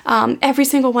understand. Every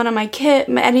single one of my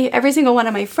every single one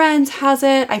of my friends has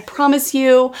it. I promise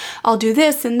you I'll do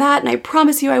this and that. And I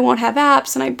promise you I won't have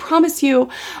apps. And I promise you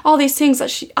all these things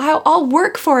that I'll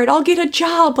work for it. I'll get a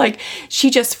job. She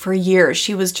just, for years,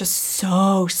 she was just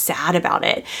so sad about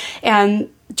it. And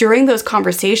during those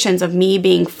conversations of me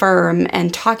being firm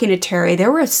and talking to Terry,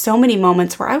 there were so many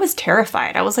moments where I was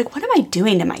terrified. I was like, what am I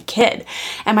doing to my kid?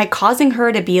 Am I causing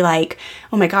her to be like,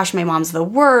 oh my gosh, my mom's the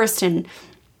worst? And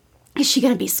is she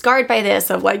going to be scarred by this,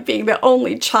 of being the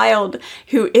only child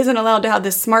who isn't allowed to have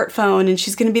this smartphone, and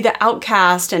she's going to be the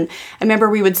outcast? And I remember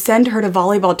we would send her to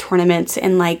volleyball tournaments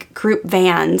in group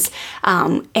vans,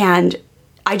 and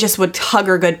I just would hug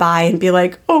her goodbye and be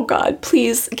like, oh God,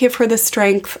 please give her the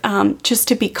strength just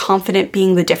to be confident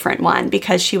being the different one.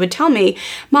 Because she would tell me,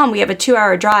 Mom, we have a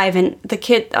 2-hour drive, and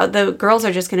the girls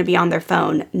are just going to be on their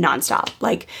phone nonstop.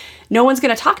 No one's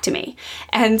going to talk to me.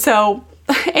 And so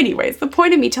anyways, the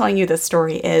point of me telling you this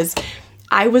story is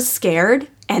I was scared,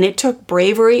 and it took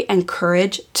bravery and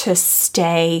courage to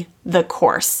stay the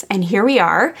course. And here we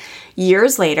are,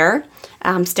 years later.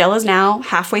 Stella's now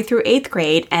halfway through 8th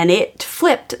grade, and it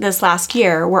flipped this last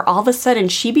year where all of a sudden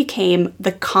she became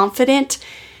the confident,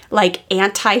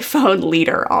 anti-phone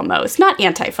leader almost. Not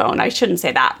anti-phone, I shouldn't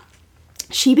say that.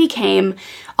 She became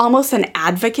almost an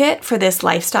advocate for this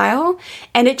lifestyle,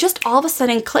 and it just all of a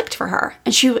sudden clicked for her.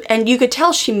 And you could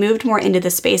tell she moved more into the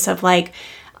space of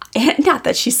not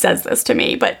that she says this to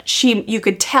me, but you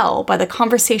could tell by the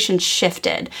conversation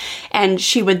shifted, and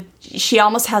she would she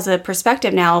almost has a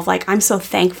perspective now of like, I'm so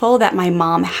thankful that my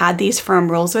mom had these firm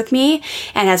rules with me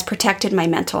and has protected my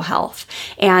mental health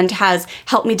and has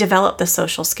helped me develop the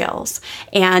social skills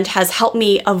and has helped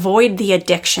me avoid the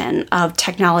addiction of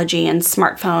technology and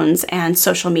smartphones and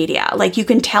social media. Like, you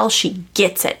can tell she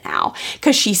gets it now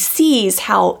because she sees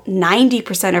how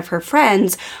 90% of her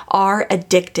friends are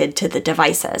addicted to the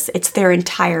devices. It's their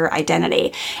entire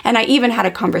identity. And I even had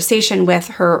a conversation with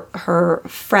her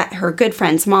good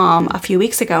friend's mom a few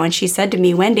weeks ago, and she said to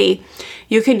me, Wendy,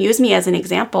 you can use me as an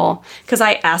example, because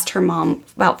I asked her mom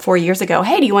about 4 years ago,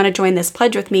 hey, do you want to join this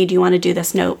pledge with me? Do you want to do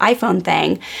this no iPhone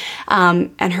thing?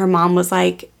 And her mom was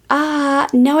like,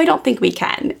 no, I don't think we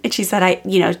can. And she said,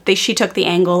 she took the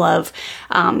angle of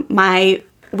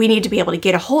we need to be able to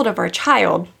get a hold of our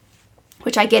child,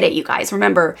 which I get it, you guys.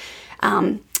 Remember,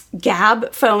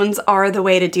 Gab phones are the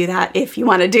way to do that if you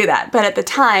want to do that. But at the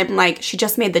time, like, she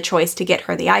just made the choice to get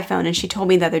her the iPhone. And she told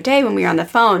me the other day when we were on the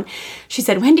phone, she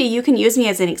said, Wendy, you can use me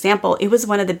as an example. It was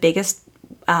one of the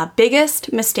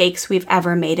biggest mistakes we've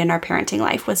ever made in our parenting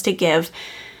life was to give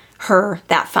her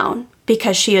that phone,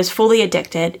 because she is fully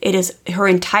addicted. It is her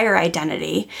entire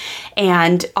identity.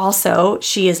 And also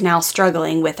she is now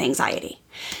struggling with anxiety.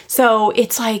 So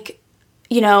it's like,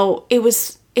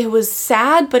 it was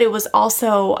sad, but it was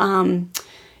also, I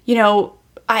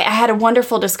had a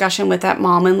wonderful discussion with that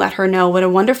mom and let her know what a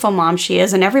wonderful mom she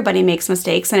is, and everybody makes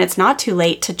mistakes, and it's not too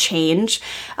late to change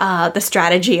the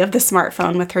strategy of the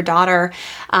smartphone with her daughter.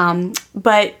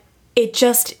 But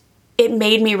it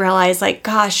made me realize, like,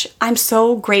 gosh, I'm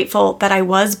so grateful that I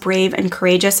was brave and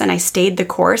courageous and I stayed the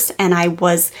course and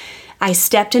I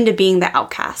stepped into being the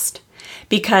outcast.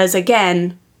 Because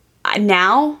again,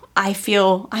 now I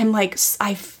feel I'm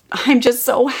just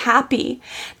so happy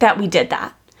that we did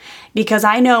that, because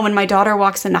I know when my daughter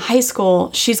walks into high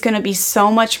school, she's going to be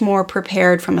so much more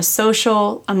prepared from a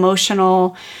social,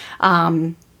 emotional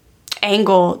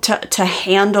angle to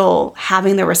handle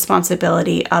having the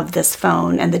responsibility of this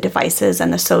phone and the devices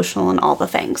and the social and all the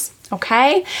things.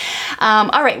 Okay.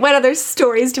 All right. What other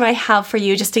stories do I have for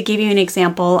you, just to give you an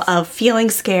example of feeling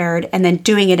scared and then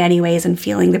doing it anyways and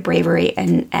feeling the bravery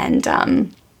and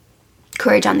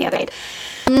courage on the other side?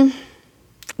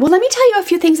 Well, let me tell you a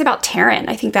few things about Taryn.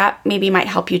 I think that maybe might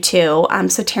help you too.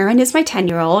 So Taryn is my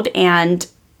 10-year-old, and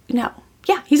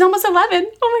he's almost 11.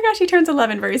 Oh my gosh, he turns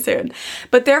 11 very soon.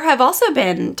 But there have also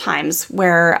been times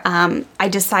where I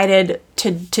decided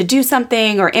to do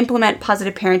something or implement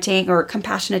positive parenting or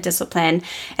compassionate discipline.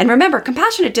 And remember,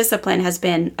 compassionate discipline has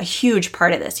been a huge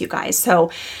part of this, you guys. So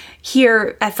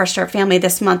here at Fresh Start Family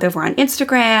this month over on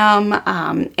Instagram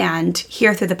and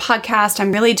here through the podcast,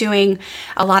 I'm really doing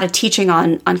a lot of teaching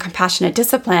on compassionate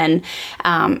discipline.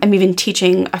 I'm even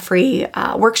teaching a free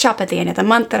workshop at the end of the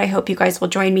month that I hope you guys will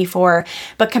join me for.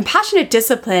 But compassionate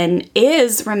discipline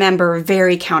is, remember,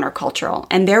 very countercultural.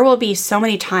 And there will be so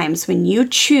many times when you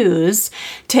choose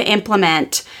to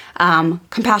implement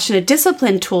compassionate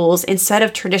discipline tools instead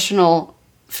of traditional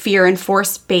fear and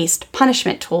force-based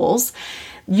punishment tools.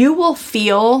 You will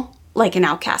feel like an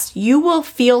outcast. You will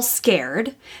feel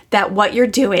scared that what you're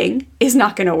doing is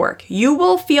not going to work. You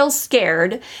will feel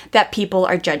scared that people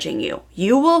are judging you.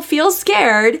 You will feel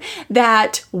scared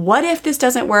that what if this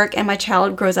doesn't work and my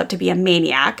child grows up to be a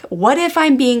maniac? What if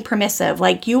I'm being permissive?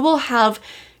 Like, you will have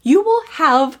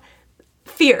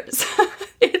fears.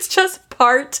 It's just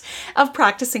part of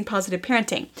practicing positive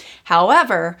parenting.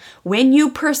 However, when you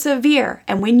persevere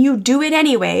and when you do it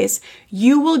anyways,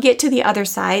 you will get to the other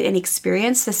side and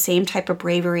experience the same type of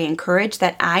bravery and courage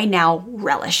that I now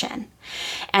relish in.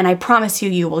 And I promise you,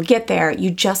 you will get there.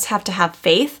 You just have to have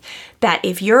faith that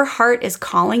if your heart is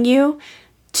calling you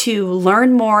to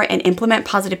learn more and implement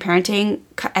positive parenting,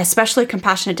 especially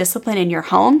compassionate discipline in your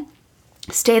home,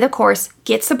 stay the course,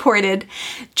 get supported,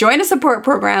 join a support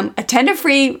program, attend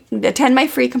my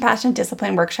free compassionate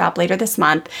discipline workshop later this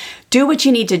month. Do what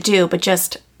you need to do, but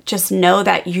just know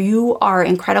that you are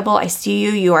incredible. I see you.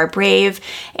 You are brave,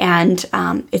 and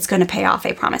it's going to pay off.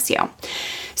 I promise you.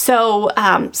 So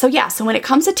when it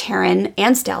comes to Taryn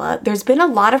and Stella, there's been a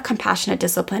lot of compassionate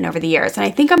discipline over the years. And I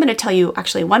think I'm going to tell you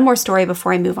actually one more story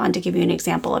before I move on to give you an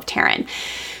example of Taryn.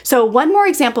 So one more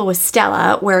example with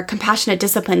Stella, where compassionate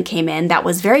discipline came in that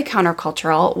was very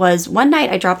countercultural, was one night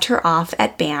I dropped her off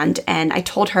at band and I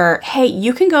told her, hey,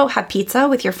 you can go have pizza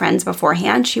with your friends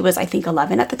beforehand. She was, I think,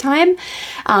 11 at the time.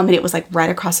 And it was like right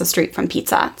across the street from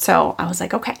pizza. So I was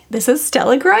like, okay, this is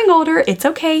Stella growing older. It's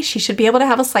okay. She should be able to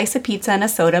have a slice of pizza and a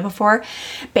soda before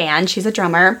band. She's a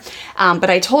drummer.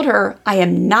 But I told her, I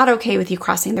am not okay with you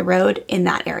crossing the road in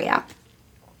that area.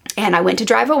 And I went to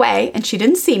drive away and she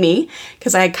didn't see me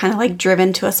because I had kind of like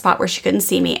driven to a spot where she couldn't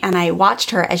see me. And I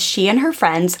watched her as she and her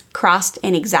friends crossed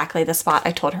in exactly the spot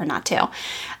I told her not to.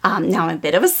 Now I'm a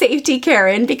bit of a safety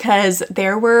Karen because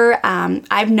there were, I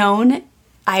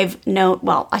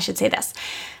should say this.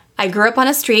 I grew up on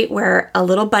a street where a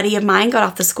little buddy of mine got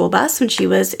off the school bus when she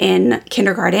was in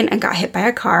kindergarten and got hit by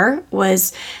a car,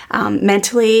 was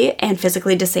mentally and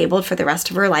physically disabled for the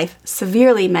rest of her life,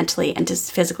 severely mentally and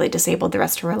physically disabled the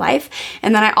rest of her life.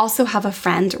 And then I also have a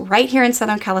friend right here in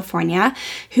Southern California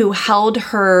who held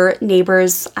her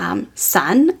neighbor's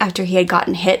son after he had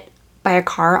gotten hit by a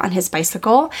car on his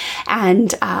bicycle,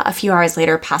 and a few hours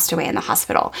later passed away in the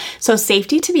hospital. So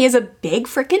safety to me is a big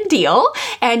freaking deal.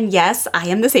 And yes, I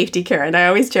am the safety Karen. I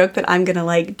always joke that I'm gonna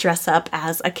like dress up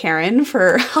as a Karen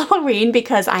for Halloween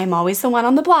because I'm always the one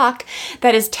on the block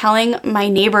that is telling my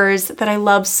neighbors that I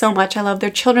love so much. I love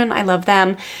their children. I love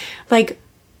them. Like,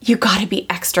 you gotta be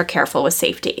extra careful with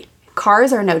safety.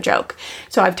 Cars are no joke.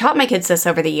 So I've taught my kids this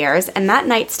over the years, and that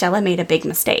night Stella made a big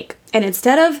mistake. And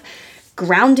instead of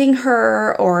grounding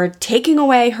her or taking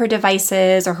away her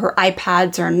devices or her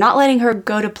iPads or not letting her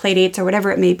go to play dates or whatever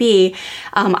it may be,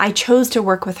 I chose to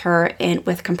work with her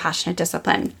with compassionate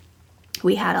discipline.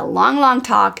 We had a long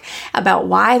talk about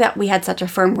why that we had such a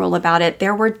firm rule about it.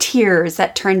 There were tears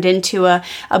that turned into a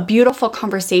beautiful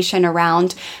conversation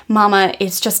around, Mama,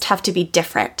 it's just tough to be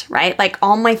different, right? Like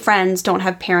all my friends don't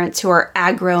have parents who are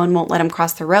aggro and won't let them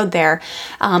cross the road there.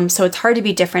 So it's hard to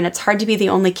be different. It's hard to be the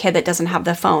only kid that doesn't have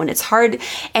the phone. It's hard.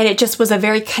 And it just was a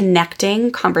very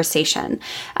connecting conversation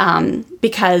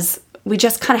because we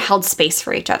just kind of held space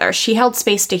for each other. She held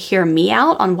space to hear me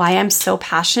out on why I'm so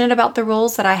passionate about the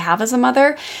roles that I have as a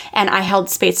mother. And I held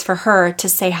space for her to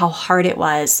say how hard it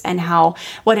was and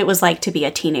what it was like to be a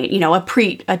teenage,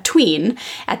 a tween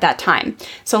at that time.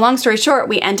 So long story short,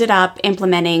 we ended up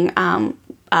implementing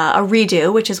a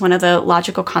redo, which is one of the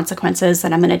logical consequences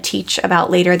that I'm going to teach about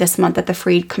later this month at the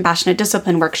free Compassionate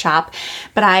Discipline workshop.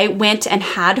 But I went and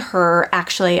had her, I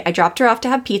dropped her off to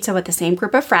have pizza with the same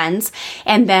group of friends.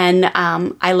 And then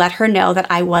I let her know that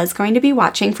I was going to be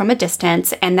watching from a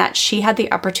distance and that she had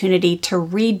the opportunity to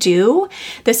redo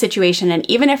the situation. And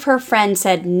even if her friend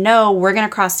said, no, we're going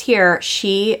to cross here,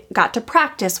 she got to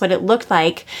practice what it looked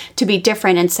like to be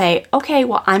different and say, okay,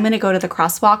 well, I'm going to go to the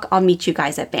crosswalk. I'll meet you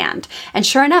guys at band. And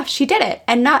sure enough, she did it,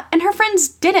 and her friends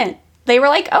didn't. They were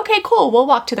like, okay, cool, we'll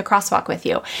walk to the crosswalk with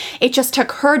you. It just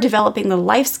took her developing the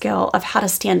life skill of how to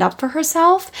stand up for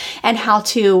herself and how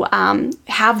to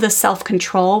have the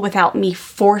self-control without me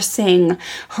forcing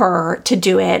her to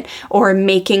do it or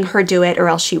making her do it, or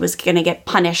else she was going to get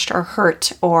punished or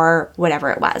hurt or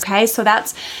whatever it was. Okay, so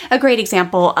that's a great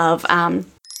example of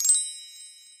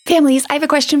families, I have a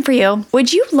question for you.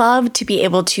 Would you love to be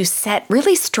able to set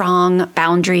really strong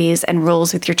boundaries and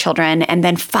rules with your children and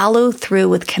then follow through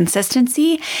with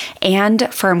consistency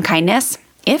and firm kindness?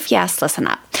 If yes, listen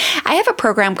up. I have a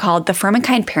program called the Firm and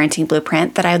Kind Parenting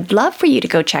Blueprint that I'd love for you to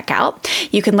go check out.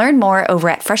 You can learn more over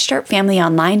at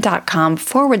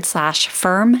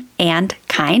freshstartfamilyonline.com/firm and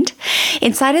kind.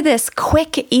 Inside of this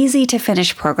quick, easy to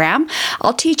finish program,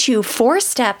 I'll teach you 4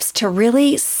 steps to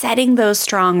really setting those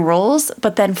strong rules,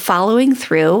 but then following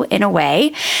through in a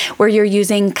way where you're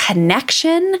using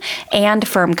connection and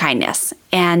firm kindness.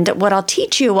 And what I'll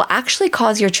teach you will actually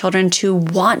cause your children to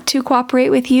want to cooperate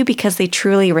with you because they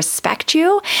truly respect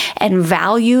you and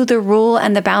value the rule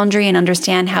and the boundary and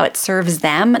understand how it serves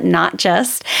them, not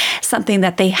just something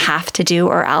that they have to do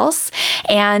or else.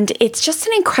 And it's just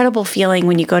an incredible feeling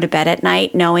when you go to bed at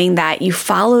night knowing that you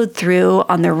followed through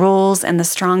on the rules and the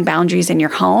strong boundaries in your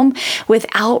home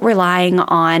without relying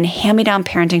on hand-me-down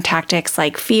parenting tactics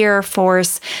like fear,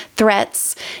 force,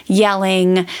 threats,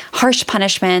 yelling, harsh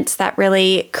punishments that really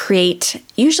create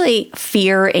usually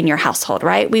fear in your household,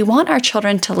 right? We want our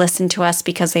children to listen to us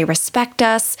because they respect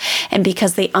us and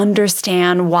because they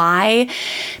understand why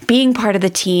being part of the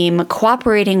team,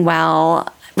 cooperating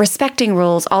well, respecting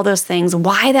rules, all those things,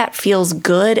 why that feels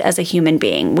good as a human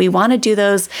being. We want to do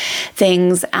those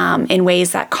things in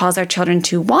ways that cause our children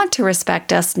to want to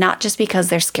respect us, not just because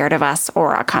they're scared of us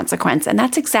or a consequence. And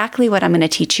that's exactly what I'm going to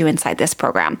teach you inside this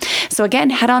program. So again,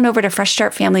 head on over to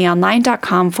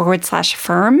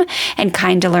freshstartfamilyonline.com/firm and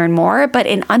kind to learn more. But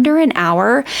in under an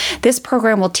hour, this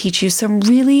program will teach you some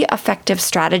really effective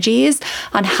strategies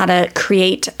on how to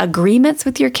create agreements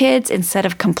with your kids instead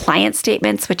of compliance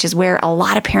statements, which is where a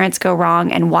lot of lot of parents go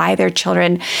wrong and why their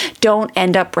children don't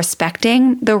end up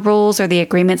respecting the rules or the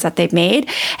agreements that they've made.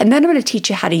 And then I'm going to teach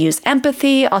you how to use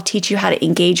empathy. I'll teach you how to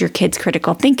engage your kids'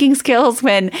 critical thinking skills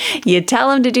when you tell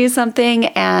them to do something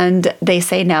and they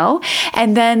say no.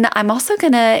 And then I'm also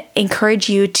going to encourage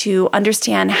you to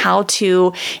understand how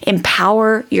to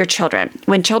empower your children.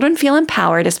 When children feel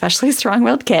empowered, especially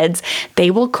strong-willed kids,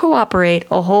 they will cooperate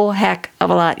a whole heck of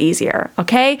a lot easier.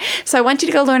 Okay? So I want you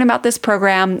to go learn about this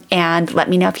program and let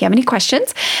me know if you have any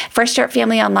questions.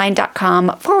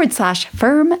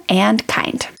 FreshStartFamilyOnline.com/firm and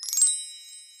kind.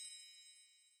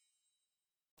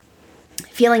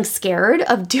 Feeling scared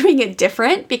of doing it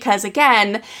different because,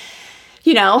 again,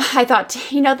 I thought,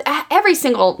 not every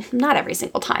single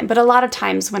time, but a lot of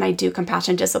times when I do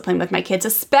compassion discipline with my kids,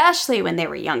 especially when they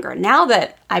were younger, now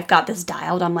that I've got this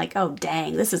dialed, I'm like, oh,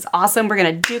 dang, this is awesome. We're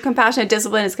going to do compassionate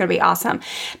discipline. It's going to be awesome.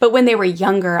 But when they were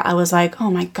younger, I was like,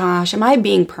 oh my gosh, am I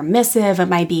being permissive?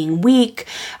 Am I being weak?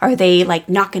 Are they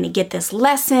not going to get this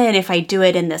lesson if I do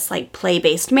it in this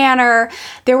play-based manner?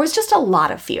 There was just a lot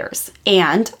of fears,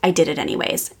 and I did it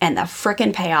anyways. And the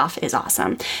frickin' payoff is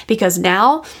awesome because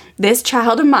now this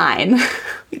child of mine,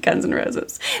 Guns N'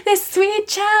 Roses, this sweet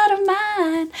child of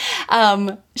mine,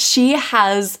 she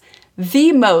has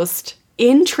the most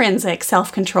intrinsic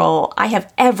self-control I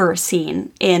have ever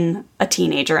seen in a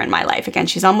teenager in my life. Again,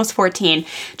 she's almost 14.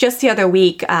 Just the other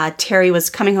week, Terry was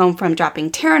coming home from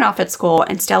dropping Taryn off at school,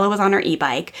 and Stella was on her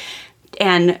e-bike.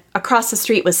 And across the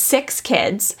street was 6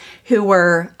 kids who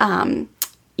were,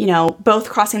 both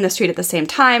crossing the street at the same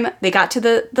time. They got to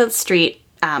the street.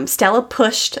 Stella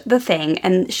pushed the thing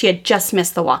and she had just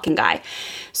missed the walking guy.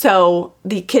 So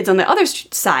the kids on the other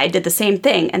side did the same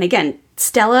thing. And again,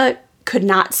 Stella could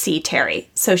not see Terry.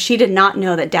 So she did not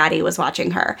know that Daddy was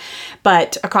watching her.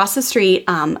 But across the street,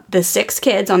 the 6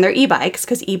 kids on their e-bikes,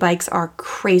 because e-bikes are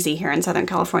crazy here in Southern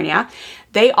California,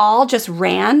 they all just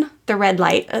ran the red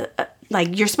light.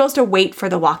 You're supposed to wait for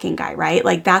the walking guy,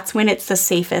 right? That's when it's the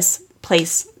safest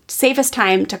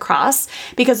time to cross,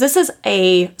 because this is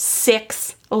a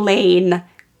 6-lane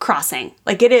crossing.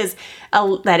 It is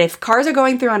that if cars are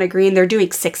going through on a green, they're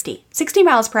doing 60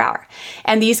 miles per hour.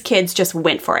 And these kids just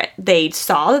went for it. They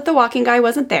saw that the walking guy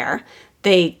wasn't there.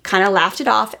 They kind of laughed it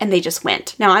off and they just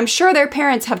went. Now, I'm sure their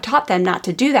parents have taught them not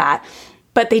to do that,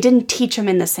 but they didn't teach them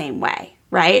in the same way,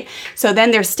 right? So then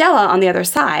there's Stella on the other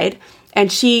side,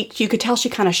 and you could tell she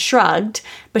kind of shrugged,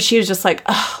 but she was just like,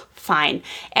 oh, fine.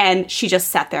 And she just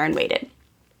sat there and waited.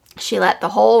 She let the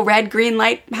whole red-green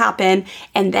light happen,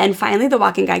 and then finally the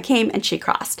walking guy came and she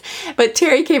crossed. But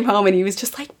Terry came home and he was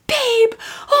just like, babe,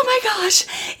 oh my gosh,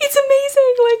 it's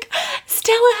amazing.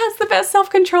 Stella has the best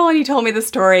self-control. And he told me the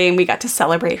story, and we got to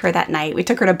celebrate her that night. We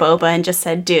took her to Boba and just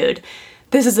said, dude,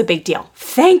 this is a big deal.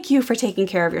 Thank you for taking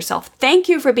care of yourself. Thank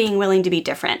you for being willing to be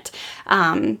different.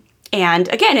 And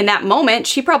again, in that moment,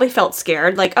 she probably felt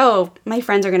scared, oh, my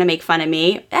friends are going to make fun of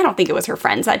me. I don't think it was her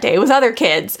friends that day. It was other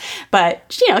kids. But,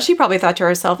 she probably thought to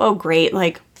herself, oh, great.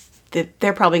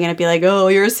 They're probably going to be like, oh,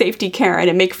 you're a safety Karen,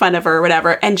 and make fun of her or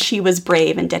whatever. And she was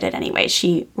brave and did it anyway.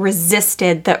 She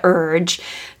resisted the urge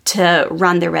to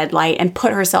run the red light and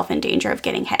put herself in danger of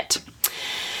getting hit.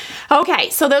 Okay,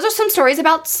 so those are some stories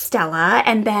about Stella.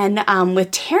 And then with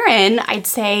Taryn, I'd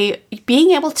say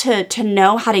being able to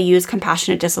know how to use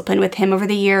compassionate discipline with him over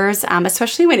the years,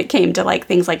 especially when it came to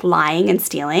things like lying and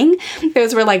stealing.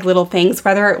 Those were little things,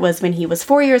 whether it was when he was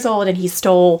 4 years old and he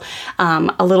stole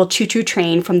a little choo-choo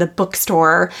train from the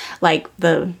bookstore,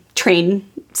 the train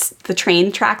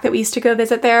track that we used to go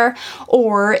visit there,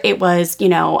 or it was,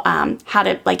 how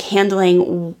to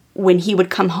handling when he would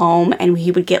come home and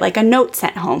he would get a note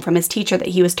sent home from his teacher that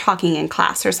he was talking in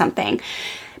class or something.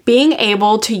 Being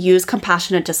able to use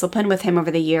compassionate discipline with him over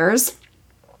the years,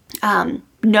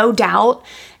 no doubt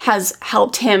has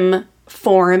helped him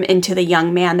form into the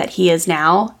young man that he is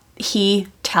now. He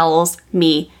tells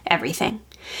me everything.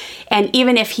 And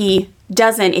even if he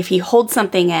doesn't, if he holds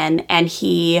something in and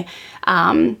he,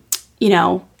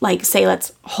 say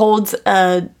let's hold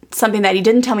something that he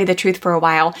didn't tell me the truth for a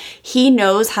while, he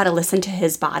knows how to listen to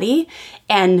his body,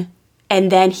 and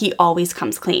then he always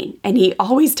comes clean, and he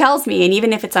always tells me, and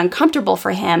even if it's uncomfortable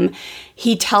for him,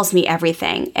 he tells me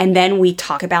everything. And then we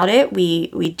talk about it. We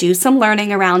do some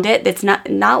learning around it. It's not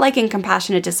like in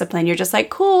compassionate discipline. You're just like,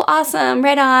 cool, awesome,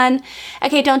 right on.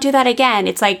 Okay, don't do that again.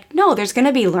 It's no, there's going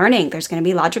to be learning. There's going to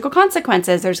be logical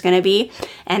consequences. There's going to be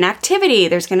an activity.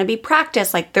 There's going to be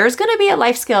practice. There's going to be a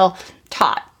life skill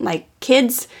taught.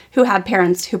 Kids who have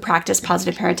parents who practice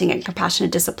positive parenting and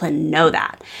compassionate discipline know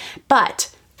that. But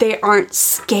they aren't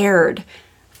scared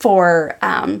for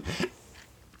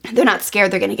They're not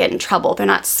scared they're going to get in trouble. They're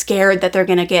not scared that they're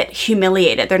going to get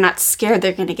humiliated. They're not scared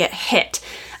they're going to get hit.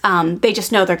 They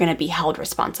just know they're going to be held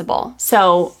responsible.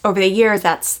 So over the years,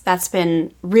 that's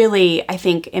been really, I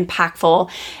think,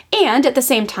 impactful. And at the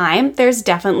same time, there's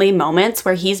definitely moments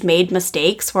where he's made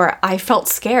mistakes where I felt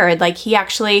scared. Like he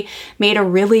actually made a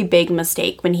really big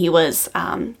mistake when he was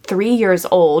 3 years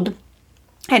old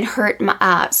and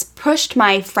pushed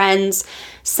my friend's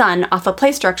son off a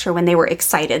play structure when they were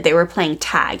excited. They were playing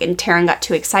tag and Taryn got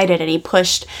too excited and he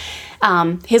pushed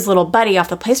his little buddy off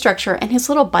the play structure and his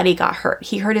little buddy got hurt.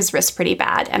 He hurt his wrist pretty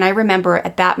bad. And I remember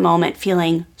at that moment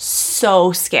feeling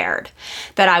so scared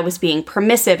that I was being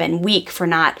permissive and weak for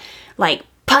not like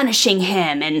punishing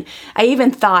him. And I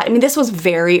even thought, this was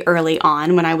very early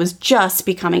on when I was just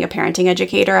becoming a parenting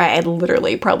educator. I had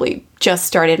literally probably just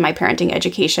started my parenting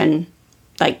education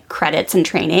like credits and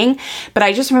training. But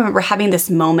I just remember having this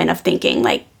moment of thinking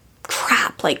like,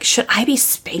 crap, like, should I be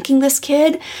spanking this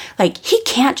kid? Like, he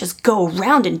can't just go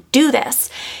around and do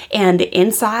this. And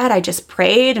inside I just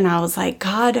prayed and I was like,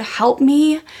 God, help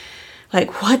me.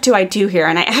 Like, what do I do here?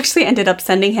 And I actually ended up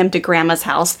sending him to grandma's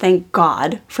house. Thank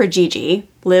God for Gigi.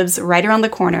 Lives right around the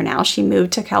corner now. She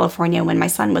moved to California when my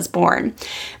son was born.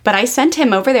 But I sent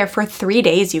him over there for 3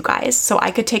 days, you guys, so I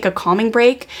could take a calming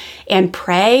break and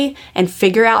pray and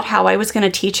figure out how I was going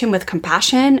to teach him with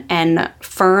compassion and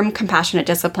firm, compassionate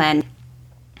discipline.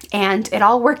 And it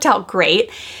all worked out great.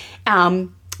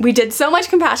 We did so much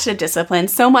compassionate discipline,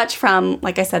 so much from,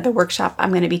 like I said, the workshop I'm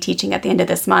going to be teaching at the end of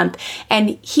this month.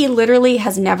 And he literally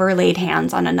has never laid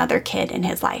hands on another kid in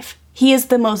his life. He is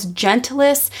the most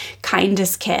gentlest,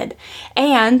 kindest kid.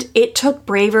 And it took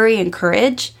bravery and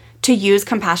courage to use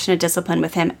compassionate discipline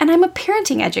with him. And I'm a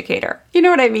parenting educator. You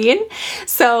know what I mean?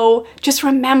 So just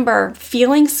remember,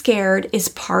 feeling scared is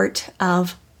part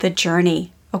of the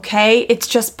journey. Okay? It's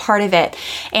just part of it.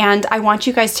 And I want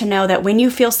you guys to know that when you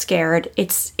feel scared,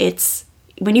 it's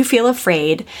when you feel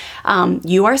afraid,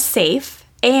 you are safe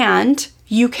and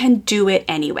you can do it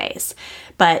anyways.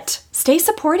 But stay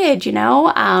supported,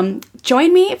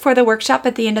 Join me for the workshop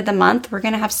at the end of the month. We're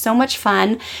going to have so much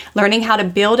fun learning how to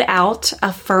build out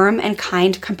a firm and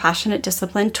kind, compassionate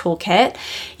discipline toolkit.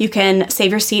 You can save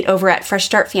your seat over at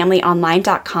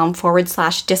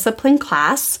freshstartfamilyonline.com/discipline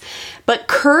class. But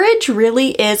courage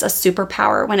really is a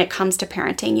superpower when it comes to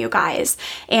parenting, you guys.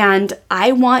 And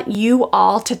I want you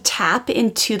all to tap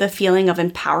into the feeling of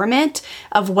empowerment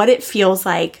of what it feels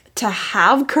like to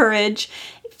have courage,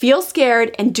 feel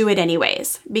scared, and do it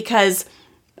anyways. Because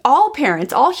all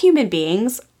parents, all human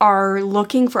beings are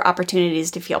looking for opportunities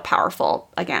to feel powerful.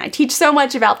 Again, I teach so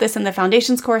much about this in the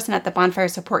Foundations course and at the Bonfire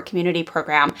Support Community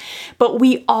Program, but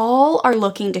we all are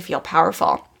looking to feel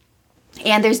powerful.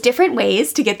 And there's different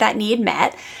ways to get that need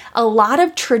met. A lot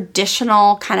of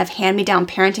traditional kind of hand-me-down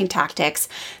parenting tactics,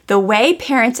 the way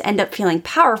parents end up feeling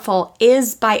powerful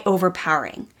is by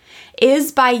overpowering,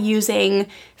 is by using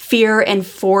fear and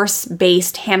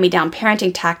force-based hand-me-down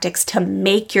parenting tactics to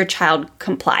make your child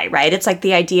comply, right? It's like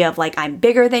the idea of like, I'm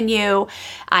bigger than you,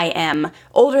 I am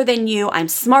older than you, I'm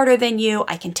smarter than you,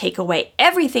 I can take away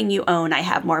everything you own, I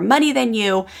have more money than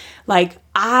you, like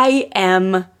I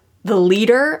am the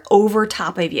leader over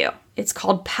top of you. It's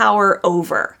called power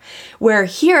over, where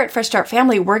here at Fresh Start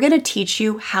Family, we're going to teach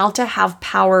you how to have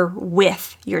power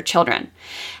with your children,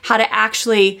 how to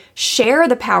actually share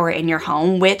the power in your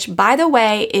home, which, by the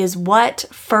way, is what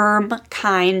firm,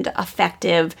 kind,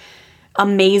 effective,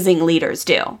 amazing leaders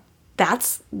do.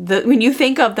 When you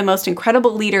think of the most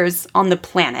incredible leaders on the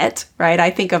planet, right?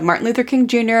 I think of Martin Luther King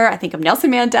Jr., I think of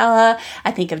Nelson Mandela,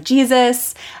 I think of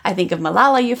Jesus, I think of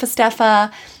Malala Yousafzai.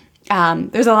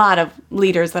 There's a lot of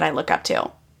leaders that I look up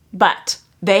to, but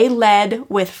they led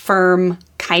with firm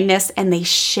kindness and they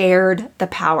shared the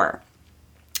power.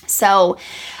 So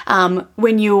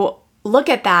when you look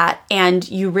at that and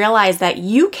you realize that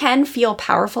you can feel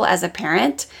powerful as a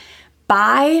parent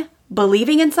by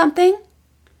believing in something,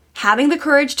 having the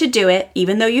courage to do it,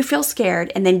 even though you feel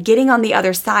scared, and then getting on the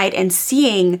other side and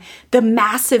seeing the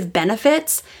massive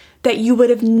benefits that you would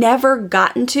have never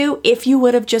gotten to if you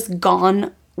would have just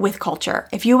gone with culture,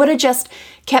 if you would have just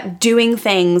kept doing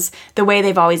things the way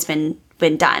they've always been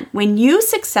done. When you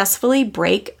successfully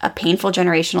break a painful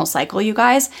generational cycle, you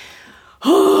guys,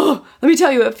 let me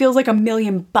tell you, it feels like $1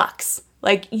 million.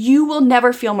 Like, you will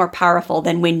never feel more powerful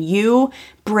than when you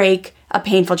break a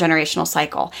painful generational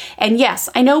cycle. And yes,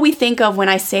 I know we think of, when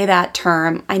I say that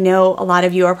term, I know a lot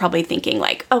of you are probably thinking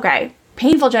like, okay,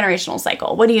 painful generational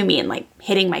cycle. What do you mean? Like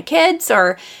hitting my kids?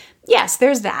 Or yes,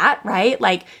 there's that, right?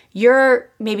 Like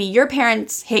maybe your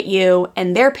parents hit you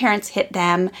and their parents hit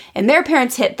them and their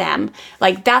parents hit them.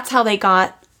 Like that's how they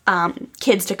got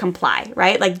kids to comply,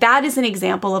 right? Like that is an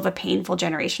example of a painful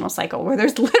generational cycle where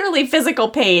there's literally physical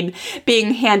pain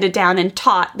being handed down and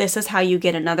taught, this is how you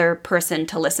get another person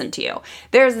to listen to you.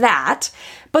 There's that,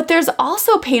 but there's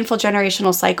also painful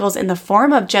generational cycles in the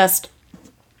form of just,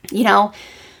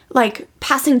 like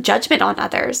passing judgment on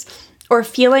others or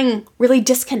feeling really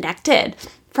disconnected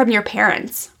from your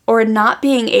parents or not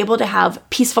being able to have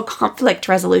peaceful conflict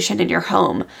resolution in your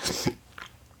home.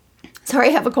 Sorry,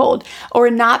 I have a cold. Or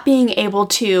not being able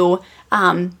to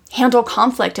handle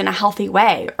conflict in a healthy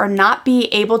way, or not be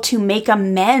able to make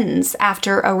amends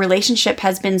after a relationship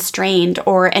has been strained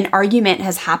or an argument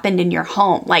has happened in your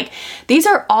home. Like these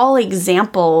are all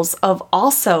examples of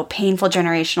also painful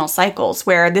generational cycles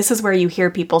where this is where you hear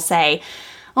people say,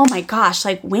 oh my gosh,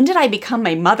 like when did I become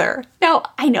my mother? Now,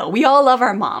 I know we all love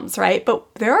our moms, right?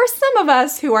 But there are some of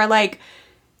us who are like,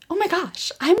 oh my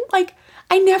gosh,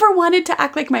 I never wanted to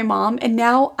act like my mom, and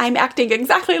now I'm acting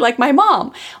exactly like my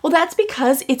mom. Well, that's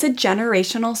because it's a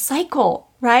generational cycle,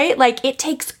 right? Like it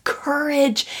takes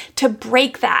courage to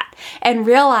break that and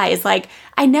realize like,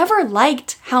 I never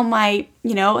liked how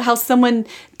how someone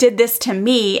did this to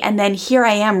me. And then here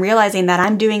I am realizing that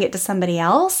I'm doing it to somebody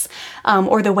else,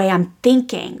 or the way I'm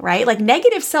thinking, right? Like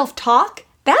negative self-talk,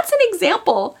 that's an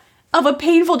example of a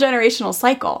painful generational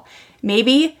cycle.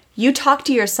 Maybe you talk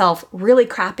to yourself really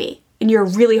crappy and you're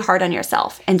really hard on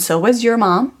yourself. And so was your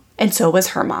mom, and so was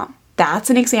her mom.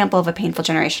 That's an example of a painful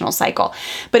generational cycle.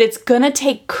 But it's gonna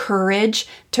take courage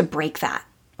to break that,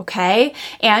 okay?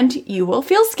 And you will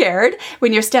feel scared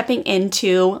when you're stepping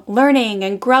into learning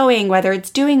and growing, whether it's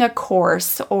doing a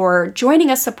course or joining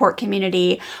a support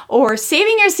community or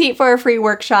saving your seat for a free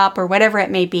workshop or whatever it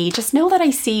may be. Just know that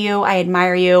I see you, I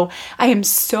admire you, I am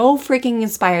so freaking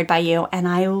inspired by you, and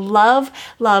I love,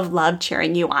 love, love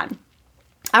cheering you on.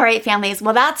 All right, families.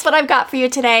 Well, that's what I've got for you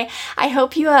today. I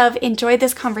hope you have enjoyed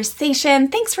this conversation.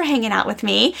 Thanks for hanging out with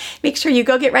me. Make sure you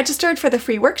go get registered for the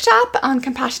free workshop on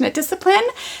compassionate discipline,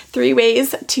 3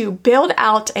 ways to build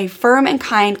out a firm and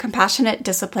kind compassionate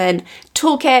discipline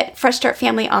toolkit,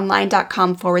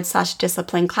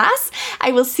 freshstartfamilyonline.com/discipline class.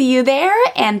 I will see you there,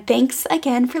 and thanks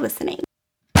again for listening.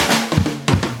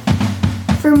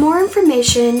 For more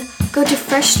information, go to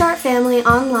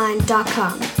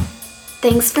freshstartfamilyonline.com.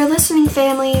 Thanks for listening,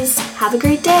 families. Have a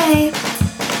great day.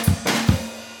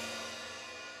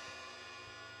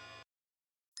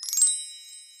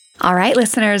 All right,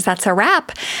 listeners, that's a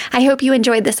wrap. I hope you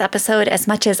enjoyed this episode as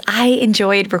much as I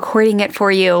enjoyed recording it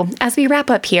for you. As we wrap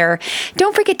up here,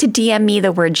 don't forget to DM me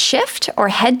the word shift or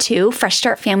head to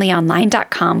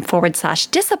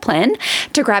freshstartfamilyonline.com/discipline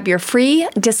to grab your free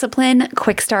Discipline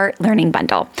Quick Start Learning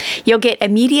Bundle. You'll get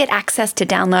immediate access to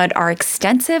download our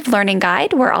extensive learning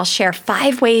guide where I'll share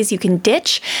 5 ways you can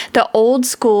ditch the old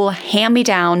school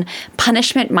hand-me-down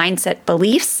punishment mindset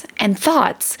beliefs and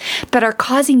thoughts that are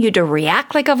causing you to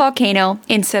react like a volcano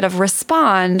instead of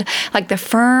respond like the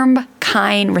firm,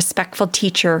 kind, respectful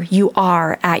teacher you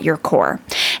are at your core.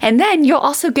 And then you'll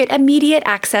also get immediate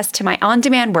access to my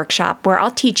on-demand workshop where I'll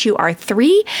teach you our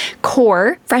 3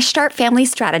 core Fresh Start family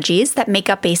strategies that make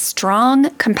up a strong,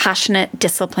 compassionate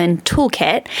discipline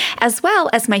toolkit, as well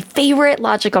as my favorite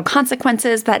logical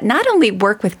consequences that not only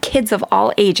work with kids of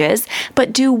all ages,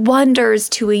 but do wonders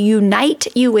to unite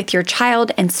you with your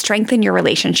child and strengthen your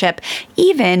relationship,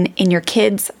 even in your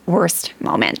kids' worst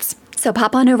moments. So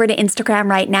pop on over to Instagram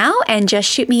right now and just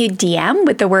shoot me a DM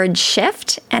with the word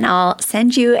shift, and I'll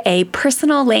send you a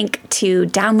personal link to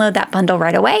download that bundle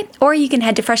right away. Or you can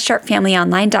head to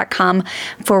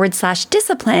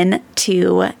freshstartfamilyonline.com/discipline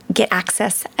to get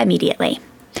access immediately.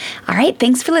 All right,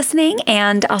 thanks for listening,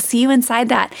 and I'll see you inside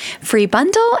that free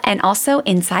bundle and also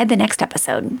inside the next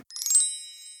episode.